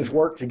these things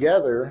work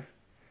together.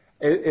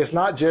 It's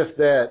not just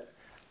that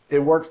it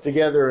works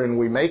together and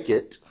we make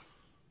it,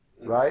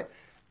 right?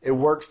 It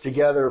works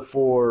together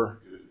for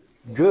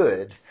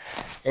good.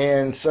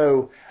 And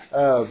so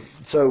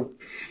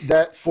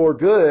that for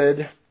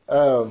good,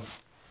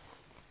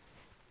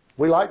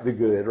 we like the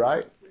good,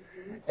 right?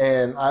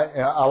 And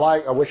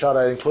I wish I'd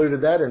have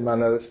included that in my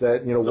notes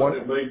that, So one. I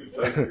didn't mean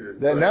to take your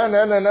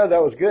No,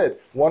 that was good.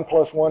 1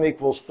 +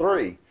 1 =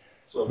 3.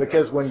 So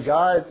Because when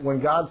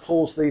God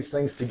pulls these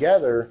things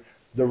together,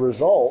 the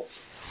result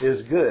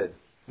is good.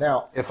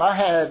 Now, if I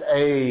had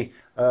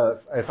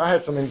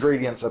some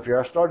ingredients up here,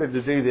 I started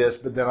to do this,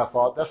 but then I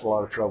thought that's a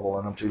lot of trouble,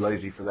 and I'm too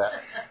lazy for that.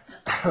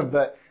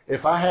 But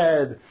if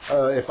I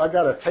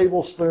got a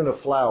tablespoon of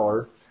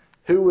flour,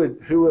 who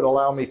would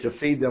allow me to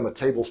feed them a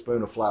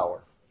tablespoon of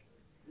flour?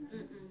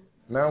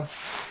 No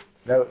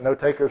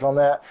takers on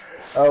that.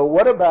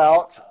 What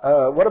about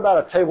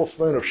a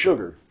tablespoon of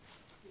sugar?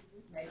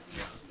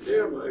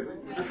 yeah, maybe.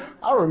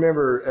 I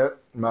remember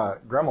at my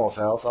grandma's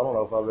house, I don't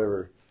know if I've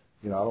ever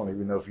I don't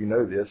even know if you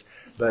know this,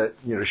 but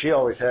she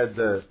always had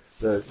the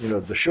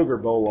sugar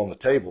bowl on the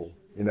table,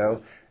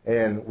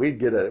 and we'd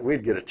get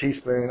a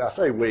teaspoon. I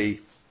say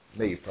we,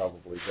 me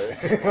probably,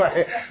 but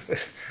anyway,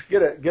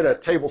 get a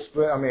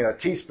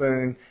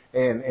teaspoon,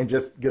 and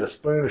just get a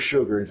spoon of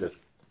sugar and just.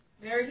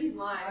 Mary, he's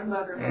lying. My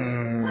mother.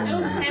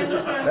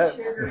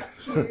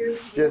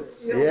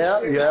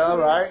 Yeah,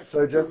 right.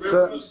 So just.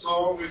 Remember the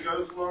song that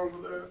goes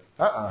along with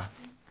that?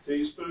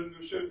 Teaspoon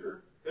of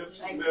sugar.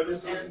 Epsom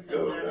medicine.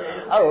 Go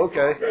down. Oh,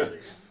 okay.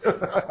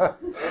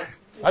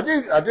 I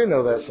do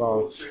know that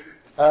song.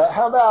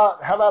 How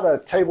about a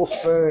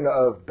tablespoon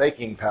of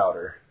baking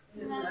powder?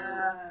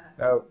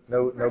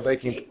 No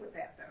baking.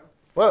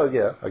 Well,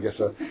 yeah, I guess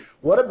so.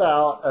 What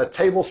about a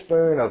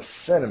tablespoon of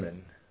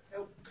cinnamon?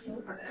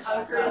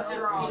 How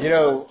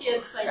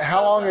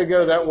long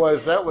ago that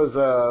was? That was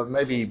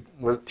maybe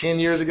 10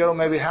 years ago,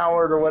 maybe,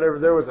 Howard, or whatever.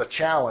 There was a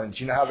challenge.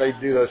 You know how they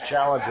do those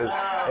challenges,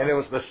 and it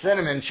was the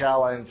cinnamon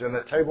challenge and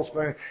the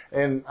tablespoon.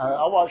 And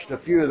I watched a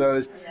few of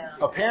those.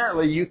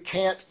 Apparently, you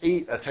can't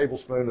eat a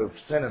tablespoon of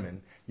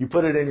cinnamon. You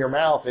put it in your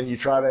mouth and you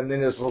try it, and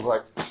then it looks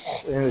like,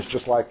 and it's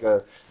just like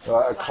a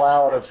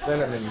cloud of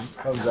cinnamon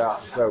comes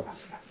out. So,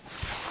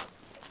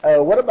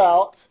 what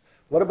about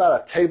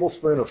a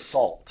tablespoon of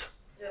salt?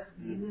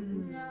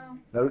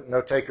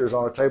 No takers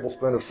on a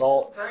tablespoon of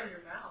salt. Burn your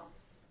mouth.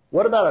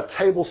 What about a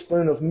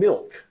tablespoon of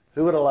milk?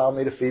 Who would allow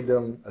me to feed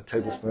them a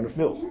tablespoon of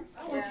milk?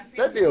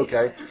 That'd be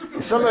okay.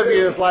 Some of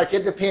you is like,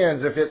 it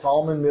depends if it's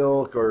almond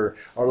milk or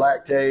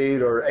lactate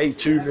or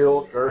A2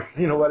 milk or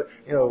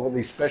all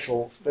these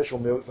special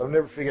milks. I've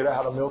never figured out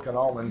how to milk an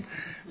almond.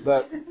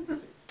 But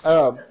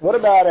what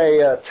about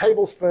a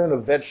tablespoon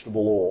of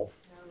vegetable oil?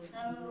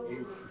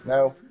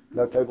 No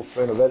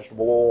tablespoon of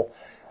vegetable oil.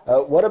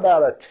 What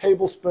about a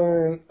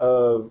tablespoon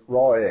of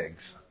raw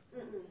eggs?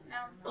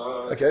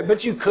 Okay,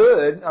 but you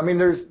could. I mean,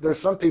 there's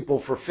some people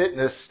for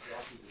fitness,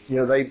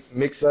 they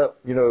mix up,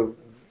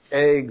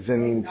 eggs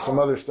and some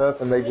other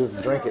stuff, and they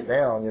just drink it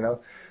down,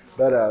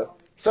 But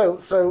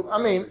so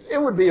I mean, it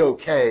would be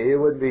okay. It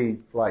would be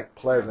like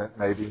pleasant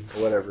maybe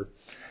or whatever.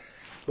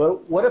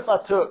 But what if I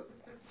took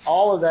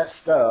all of that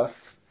stuff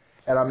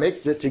and I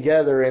mixed it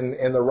together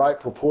in the right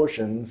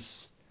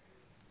proportions,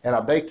 and I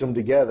baked them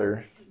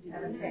together?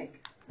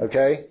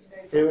 Okay,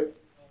 it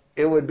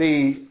would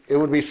be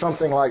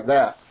something like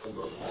that.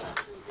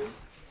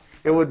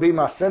 It would be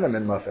my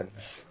cinnamon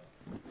muffins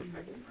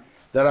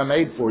that I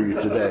made for you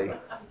today.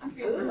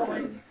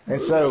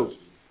 And so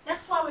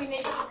that's why we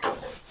need 2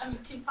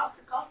 pots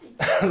of coffee.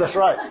 That's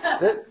right.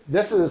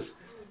 This is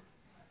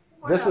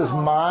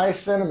my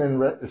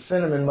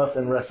cinnamon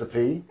muffin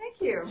recipe. Thank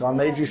you. So I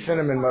made you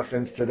cinnamon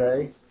muffins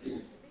today.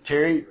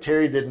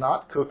 Terry did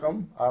not cook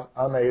them.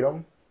 I made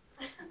them.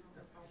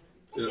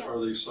 Are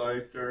they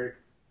safe, Terry?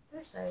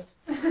 They're safe.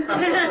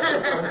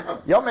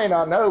 Y'all may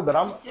not know, but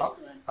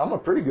I'm a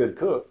pretty good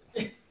cook.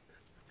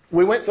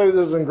 We went through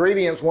those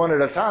ingredients one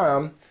at a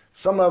time.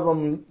 Some of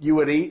them you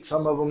would eat,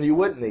 some of them you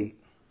wouldn't eat.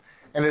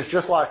 And it's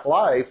just like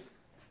life,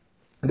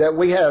 that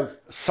we have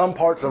some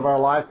parts of our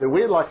life that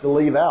we'd like to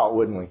leave out,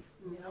 wouldn't we?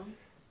 Yeah.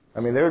 I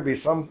mean, there would be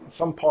some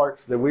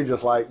parts that we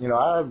just like,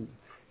 I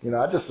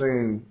just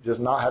soon just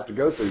not have to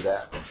go through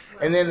that.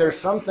 And then there's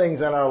some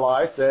things in our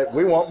life that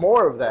we want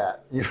more of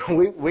that.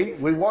 We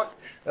want,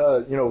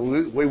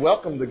 we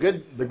welcome the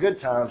good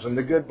times and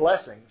the good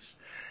blessings.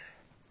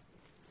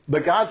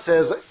 But God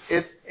says,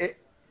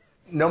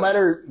 no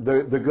matter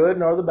the good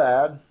nor the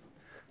bad,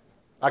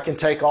 I can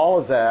take all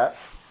of that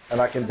and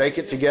I can bake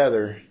it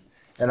together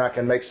and I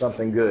can make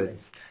something good.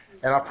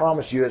 And I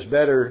promise you, it's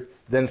better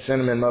than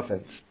cinnamon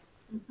muffins.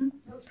 Mm-hmm.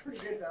 That was pretty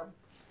good, though.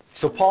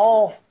 So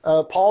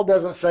Paul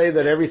doesn't say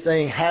that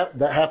everything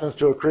that happens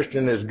to a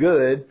Christian is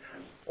good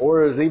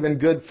or is even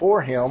good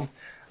for him.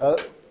 And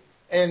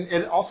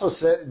it also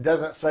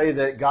doesn't say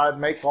that God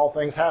makes all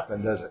things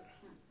happen, does it?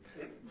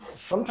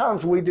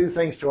 Sometimes we do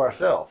things to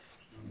ourselves.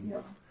 Yeah.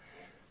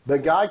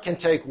 But God can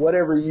take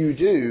whatever you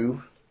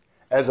do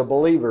as a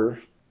believer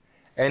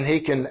and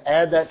He can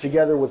add that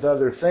together with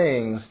other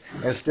things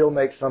and still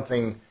make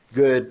something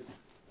good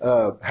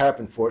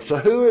happen for it. So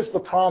who is the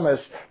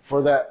promise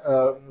for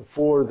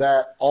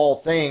that all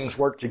things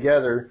work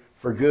together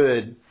for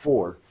good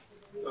for?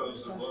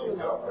 Those that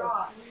love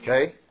God.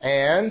 Okay,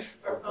 and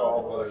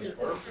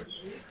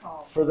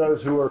for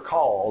those who are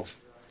called.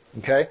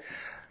 Okay,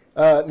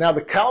 now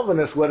the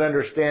Calvinists would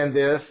understand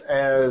this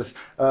as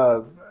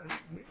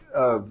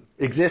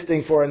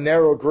existing for a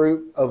narrow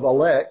group of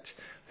elect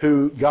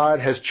who God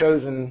has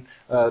chosen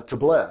to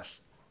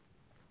bless.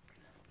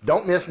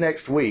 Don't miss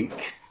next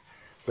week,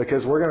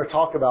 because we're going to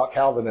talk about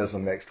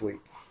Calvinism next week.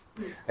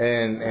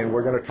 And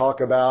we're going to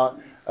talk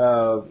about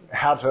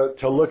how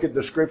to look at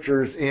the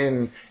Scriptures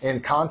in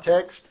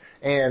context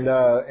and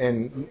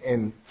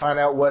find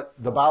out what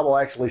the Bible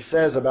actually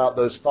says about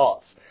those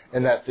thoughts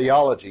and that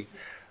theology.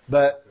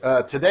 But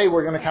today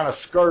we're going to kind of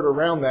skirt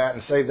around that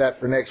and save that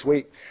for next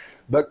week.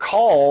 But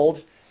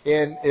called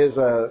is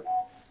a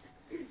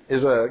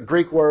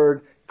Greek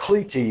word,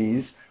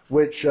 kletes,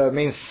 which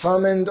means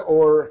summoned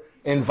or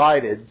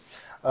invited.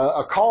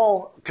 A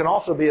call can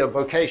also be a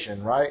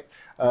vocation, right?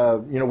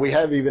 We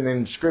have even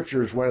in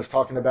scriptures when it's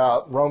talking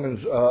about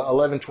Romans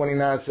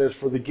 11:29 says,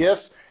 "For the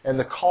gifts and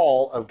the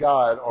call of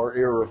God are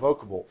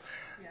irrevocable."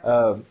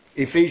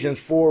 Ephesians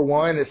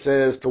 4:1 it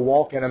says to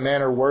walk in a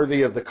manner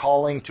worthy of the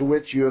calling to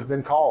which you have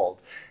been called.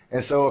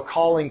 And so a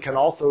calling can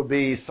also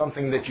be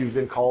something that you've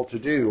been called to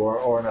do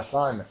or an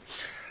assignment.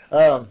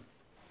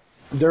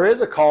 There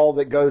is a call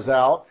that goes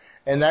out,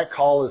 and that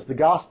call is the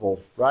gospel,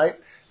 right?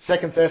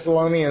 2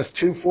 Thessalonians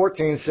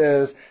 2:14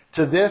 says,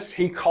 "To this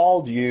he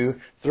called you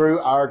through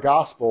our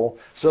gospel,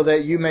 so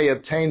that you may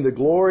obtain the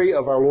glory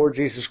of our Lord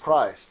Jesus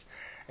Christ."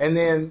 And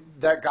then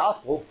that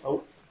gospel,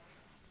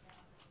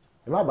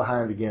 am I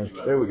behind again?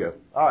 There we go.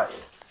 All right.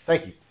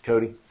 Thank you,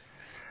 Cody.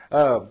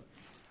 So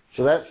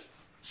that's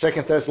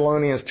 2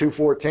 Thessalonians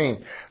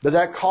 2:14. But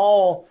that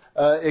call,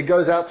 it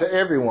goes out to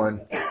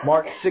everyone.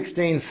 Mark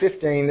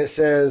 16:15, it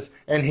says,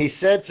 "And he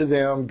said to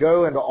them,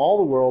 go into all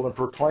the world and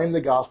proclaim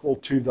the gospel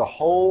to the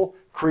whole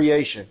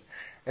creation."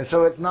 And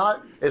so it's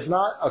not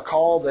a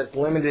call that's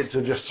limited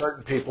to just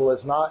certain people.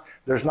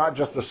 There's not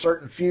just a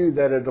certain few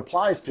that it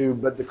applies to,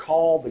 but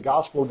the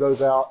gospel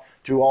goes out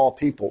to all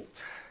people.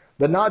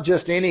 But not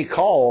just any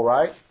call,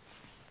 right?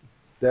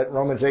 That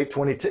Romans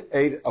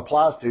 8:28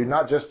 applies to,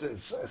 not just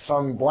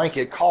some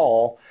blanket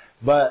call,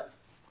 but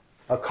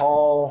a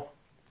call,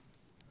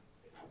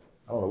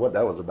 I don't know what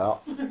that was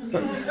about,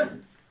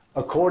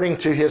 according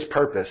to his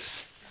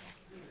purpose.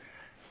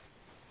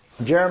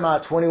 Jeremiah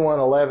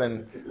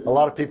 21:11, a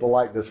lot of people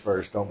like this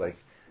verse, don't they?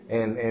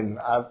 And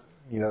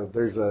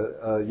there's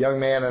a young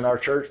man in our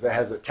church that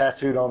has it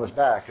tattooed on his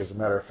back, as a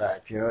matter of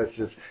fact. It's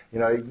just,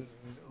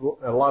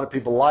 a lot of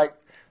people like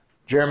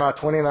Jeremiah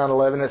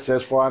 29:11. It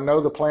says, "For I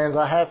know the plans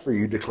I have for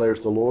you,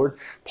 declares the Lord,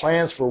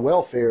 plans for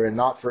welfare and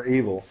not for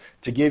evil,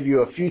 to give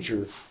you a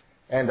future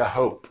and a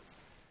hope."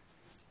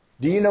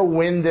 Do you know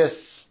when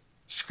this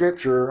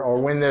scripture or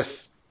when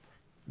this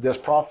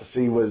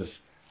prophecy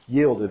was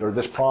yielded or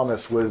this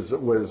promise was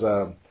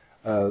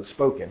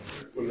spoken?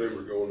 When they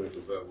were going into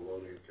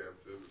Babylonian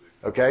captivity.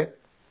 Okay?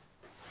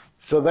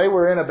 So they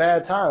were in a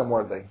bad time,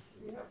 weren't they?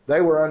 They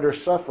were under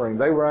suffering.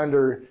 They were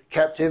under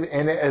captivity.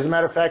 And as a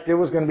matter of fact, it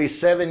was going to be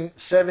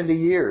 70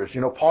 years.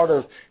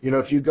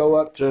 If you go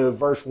up to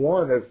verse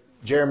 1 of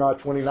Jeremiah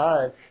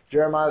 29,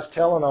 Jeremiah's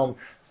telling them,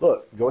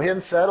 look, go ahead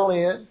and settle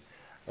in,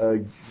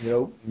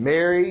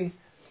 marry,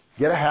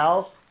 get a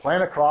house,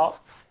 plant a crop.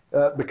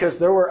 Because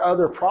there were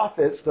other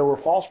prophets, there were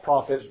false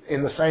prophets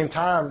in the same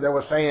time that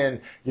were saying,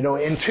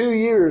 in 2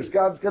 years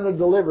God's going to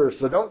deliver,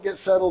 so don't get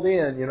settled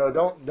in,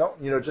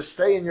 don't just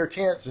stay in your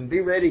tents and be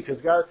ready,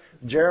 because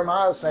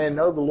Jeremiah is saying,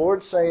 no, the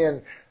Lord's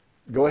saying,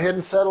 go ahead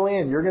and settle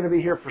in. You're going to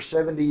be here for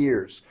 70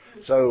 years.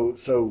 So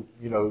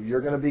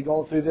you're going to be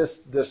going through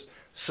this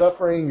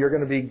suffering. You're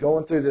going to be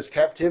going through this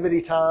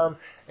captivity time,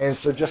 and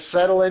so just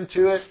settle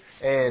into it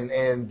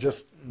and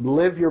just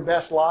live your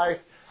best life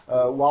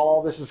while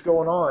all this is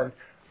going on.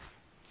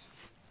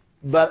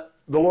 But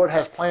the Lord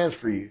has plans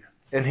for you,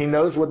 and he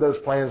knows what those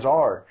plans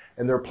are,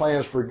 and they're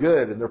plans for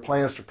good, and they're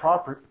plans to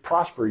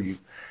prosper you.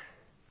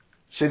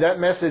 See, that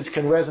message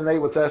can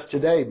resonate with us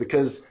today,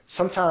 because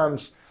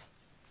sometimes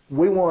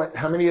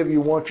how many of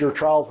you want your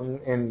trials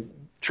and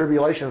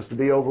tribulations to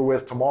be over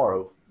with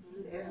tomorrow?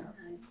 Yeah.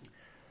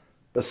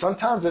 But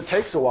sometimes it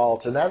takes a while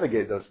to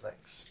navigate those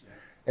things.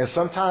 And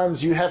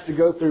sometimes you have to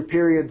go through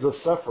periods of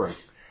suffering.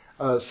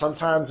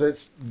 Sometimes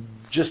it's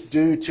just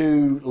due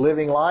to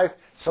living life.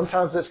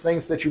 Sometimes it's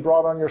things that you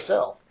brought on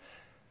yourself.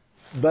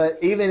 But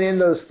even in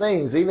those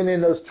things, even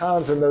in those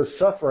times and those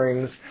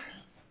sufferings,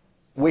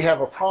 we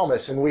have a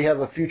promise and we have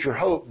a future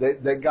hope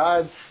that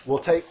God will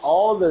take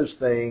all of those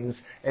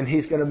things and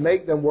he's going to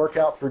make them work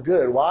out for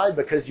good. Why?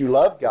 Because you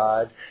love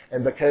God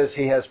and because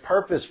he has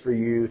purpose for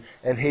you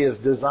and he has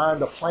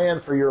designed a plan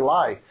for your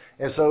life.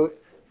 And so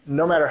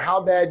no matter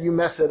how bad you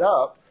mess it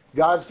up,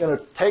 God's going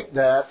to take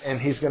that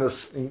and he's going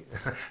to,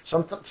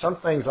 some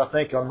things I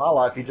think on my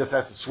life, he just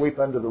has to sweep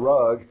under the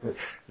rug.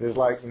 It's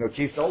like,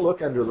 Keith, don't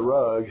look under the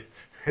rug.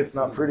 It's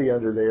not pretty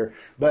under there.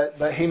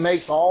 But he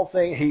makes all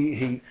things,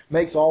 he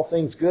makes all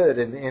things good,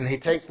 and he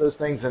takes those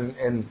things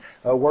and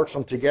works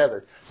them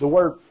together. The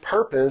word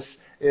purpose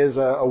is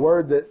a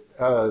word that,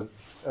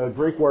 a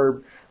Greek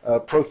word,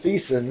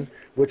 prothesin,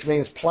 which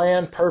means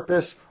plan,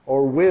 purpose,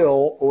 or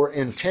will, or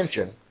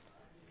intention.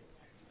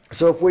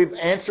 So if we've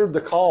answered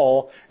the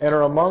call and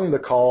are among the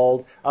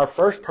called, our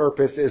first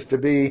purpose is to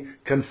be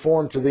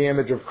conformed to the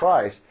image of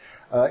Christ.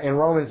 In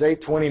Romans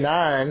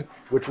 8:29,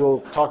 which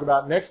we'll talk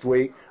about next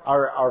week,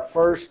 our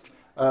first,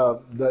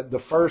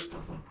 the first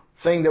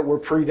thing that we're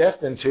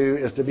predestined to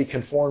is to be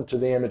conformed to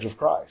the image of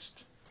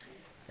Christ.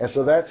 And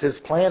so that's his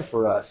plan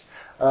for us.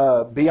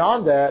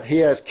 Beyond that, he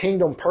has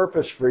kingdom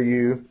purpose for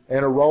you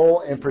and a role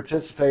in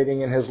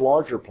participating in his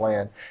larger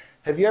plan.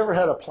 Have you ever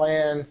had a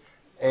plan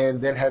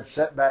and then had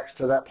setbacks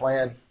to that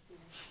plan?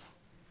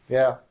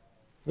 Yeah.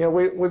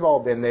 We've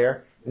all been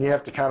there. And you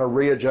have to kind of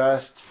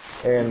readjust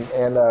and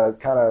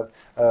kind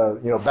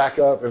of back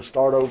up and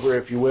start over,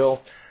 if you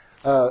will.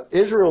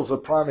 Israel's a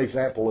prime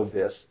example of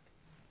this.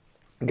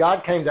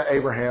 God came to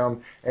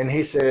Abraham and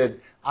he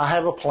said, I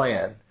have a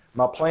plan.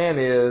 My plan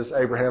is,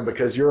 Abraham,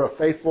 because you're a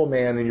faithful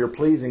man and you're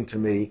pleasing to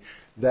me,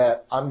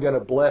 that I'm going to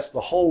bless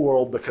the whole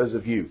world because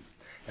of you.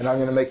 And I'm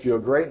going to make you a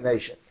great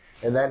nation.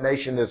 And that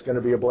nation is going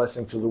to be a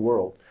blessing to the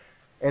world.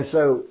 And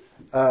so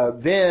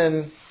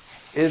then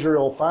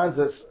Israel finds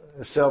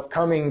itself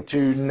coming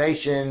to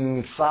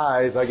nation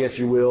size, I guess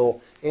you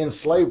will, in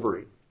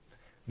slavery.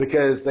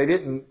 Because they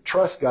didn't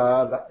trust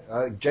God.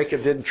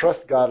 Jacob didn't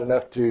trust God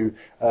enough to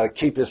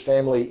keep his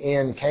family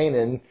in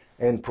Canaan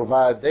and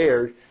provide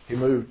there. He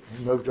moved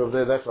over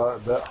there. That's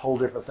a whole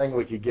different thing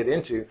we could get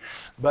into.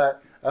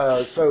 But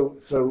God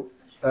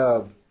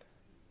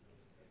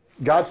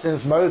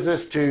sends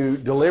Moses to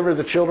deliver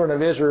the children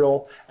of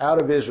Israel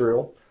out of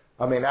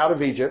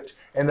Egypt,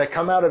 and they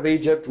come out of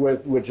Egypt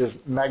with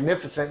just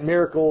magnificent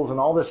miracles and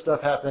all this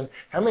stuff happened.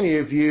 How many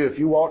of you, if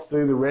you walked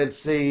through the Red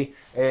Sea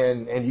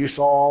and you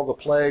saw all the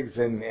plagues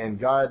and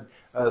God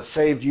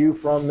saved you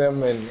from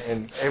them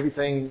and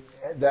everything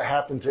that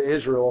happened to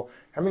Israel,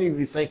 how many of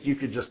you think you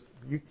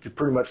could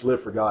pretty much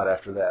live for God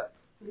after that?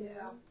 Yeah.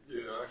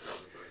 Yeah, I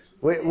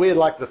kind of We'd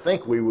like to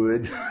think we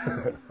would,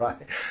 right?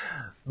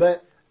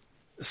 But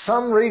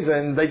some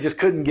reason they just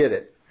couldn't get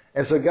it.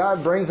 And so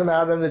God brings them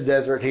out in the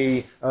desert.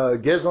 He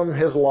gives them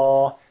his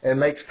law and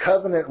makes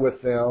covenant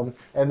with them.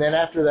 And then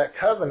after that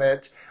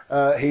covenant,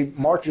 he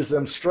marches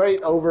them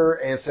straight over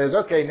and says,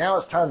 okay, now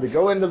it's time to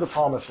go into the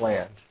promised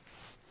land.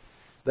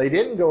 They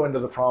didn't go into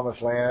the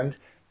promised land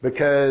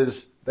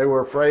because they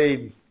were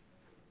afraid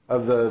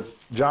of the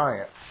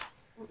giants.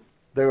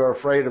 They were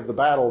afraid of the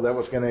battle that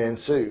was going to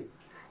ensue.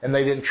 And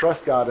they didn't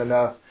trust God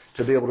enough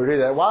to be able to do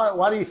that.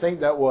 Why do you think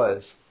that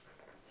was?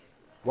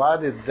 Why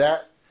did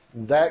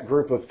that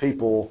group of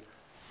people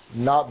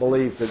not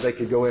believe that they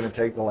could go in and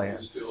take the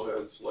land? still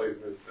had slave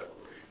mentality.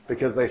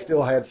 Because they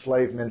still had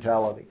slave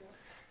mentality.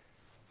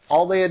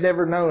 All they had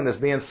ever known is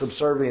being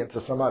subservient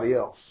to somebody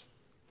else.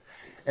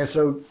 And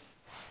so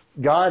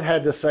God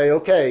had to say,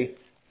 okay,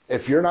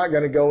 if you're not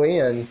going to go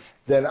in,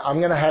 then I'm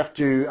going to have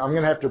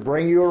to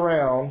bring you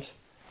around,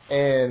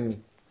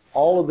 and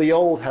all of the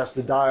old has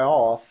to die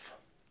off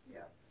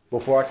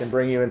before I can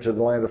bring you into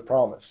the land of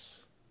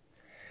promise.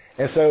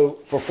 And so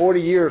for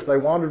 40 years they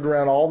wandered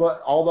around, all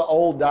the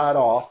old died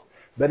off,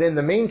 but in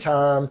the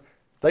meantime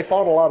they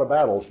fought a lot of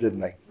battles,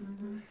 didn't they?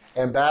 Mm-hmm.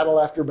 And battle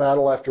after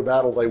battle after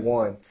battle they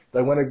won.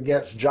 They went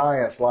against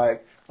giants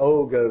like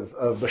Og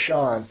of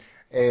Bashan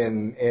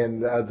and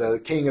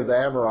the king of the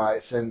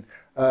Amorites and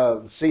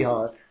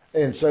Sihon.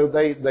 And so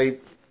they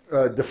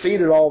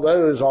defeated all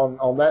those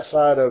on that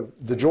side of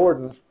the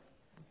Jordan.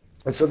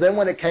 And so then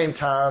when it came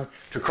time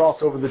to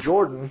cross over the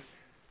Jordan,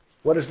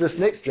 what does this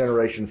next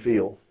generation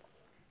feel?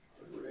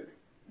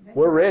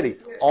 We're ready.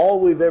 All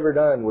we've ever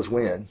done was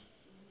win.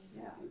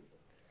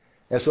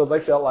 And so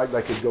they felt like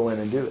they could go in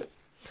and do it.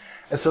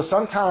 And so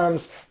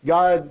sometimes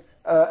God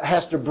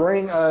has to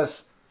bring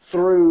us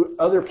through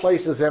other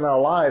places in our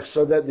life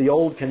so that the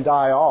old can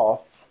die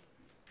off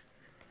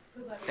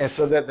and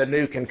so that the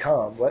new can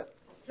come. What?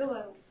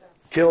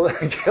 Kill.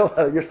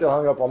 You're still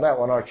hung up on that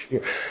one, aren't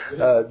you?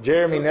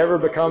 Jeremy, never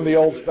become the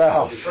old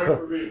spouse.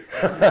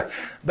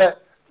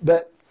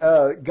 But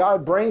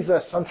God brings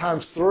us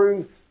sometimes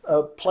through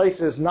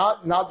places,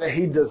 not that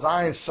he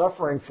designs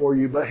suffering for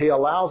you, but he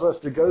allows us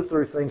to go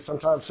through things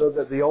sometimes so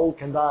that the old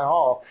can die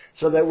off,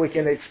 so that we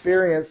can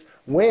experience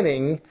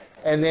winning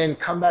and then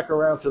come back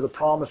around to the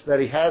promise that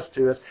he has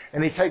to us.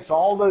 And he takes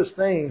all those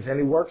things and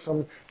he works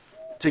them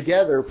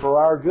together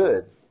for our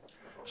good,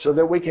 so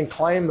that we can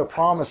claim the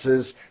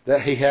promises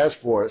that he has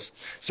for us.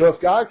 So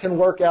if God can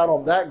work out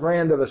on that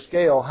grand of a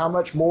scale, how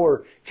much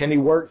more can he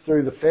work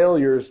through the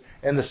failures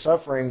and the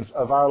sufferings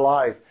of our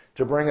life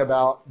to bring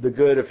about the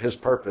good of his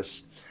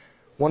purpose?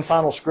 One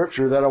final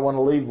scripture that I want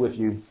to leave with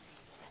you.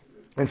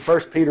 In 1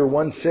 Peter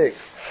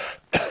 1:6,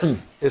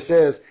 it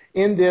says,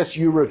 "In this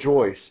you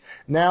rejoice.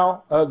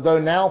 Now, though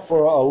now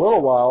for a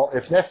little while,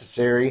 if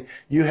necessary,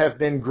 you have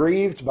been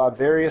grieved by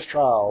various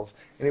trials."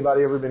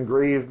 Anybody ever been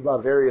grieved by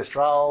various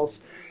trials?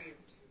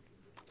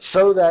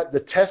 "So that the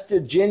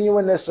tested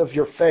genuineness of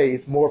your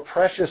faith, more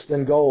precious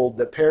than gold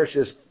that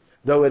perishes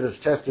though it is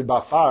tested by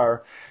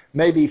fire,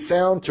 may be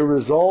found to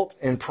result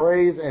in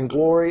praise and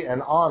glory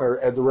and honor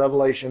at the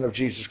revelation of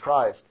Jesus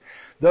Christ.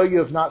 Though you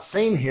have not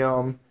seen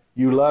him,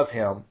 you love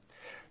him.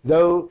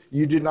 Though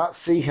you do not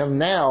see him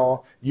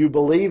now, you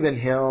believe in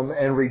him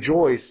and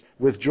rejoice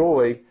with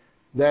joy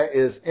that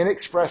is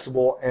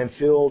inexpressible and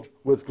filled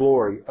with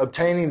glory,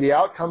 obtaining the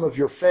outcome of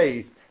your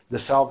faith, the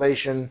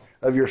salvation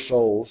of your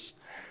souls."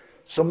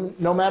 So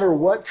no matter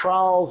what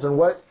trials and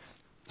what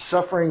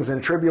sufferings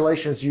and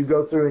tribulations you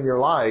go through in your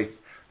life,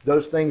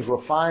 those things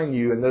refine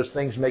you and those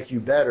things make you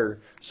better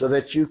so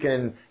that you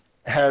can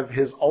have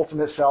his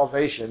ultimate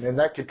salvation. And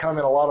that could come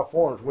in a lot of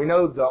forms. We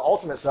know the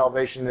ultimate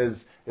salvation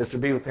is to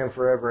be with him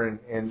forever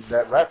in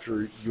that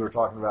rapture you were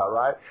talking about,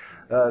 right?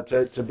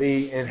 To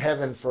be in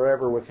heaven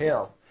forever with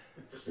him.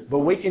 But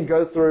we can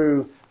go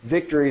through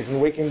victories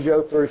and we can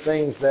go through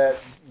things that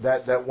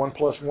 1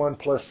 + 1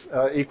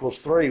 + equals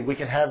 3. We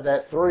can have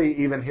that 3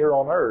 even here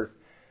on earth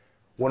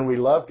when we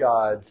love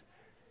God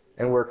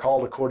and we're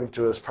called according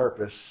to His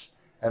purpose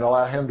and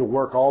allow Him to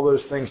work all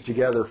those things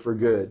together for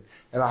good.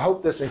 And I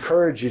hope this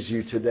encourages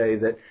you today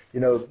that,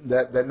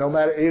 that no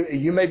matter,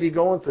 you may be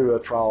going through a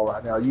trial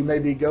right now. You may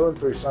be going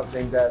through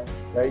something that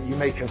you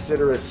may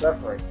consider as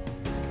suffering.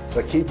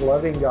 But keep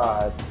loving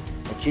God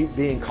and keep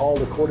being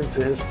called according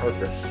to His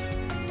purpose.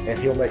 And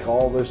He'll make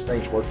all those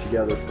things work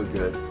together for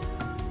good.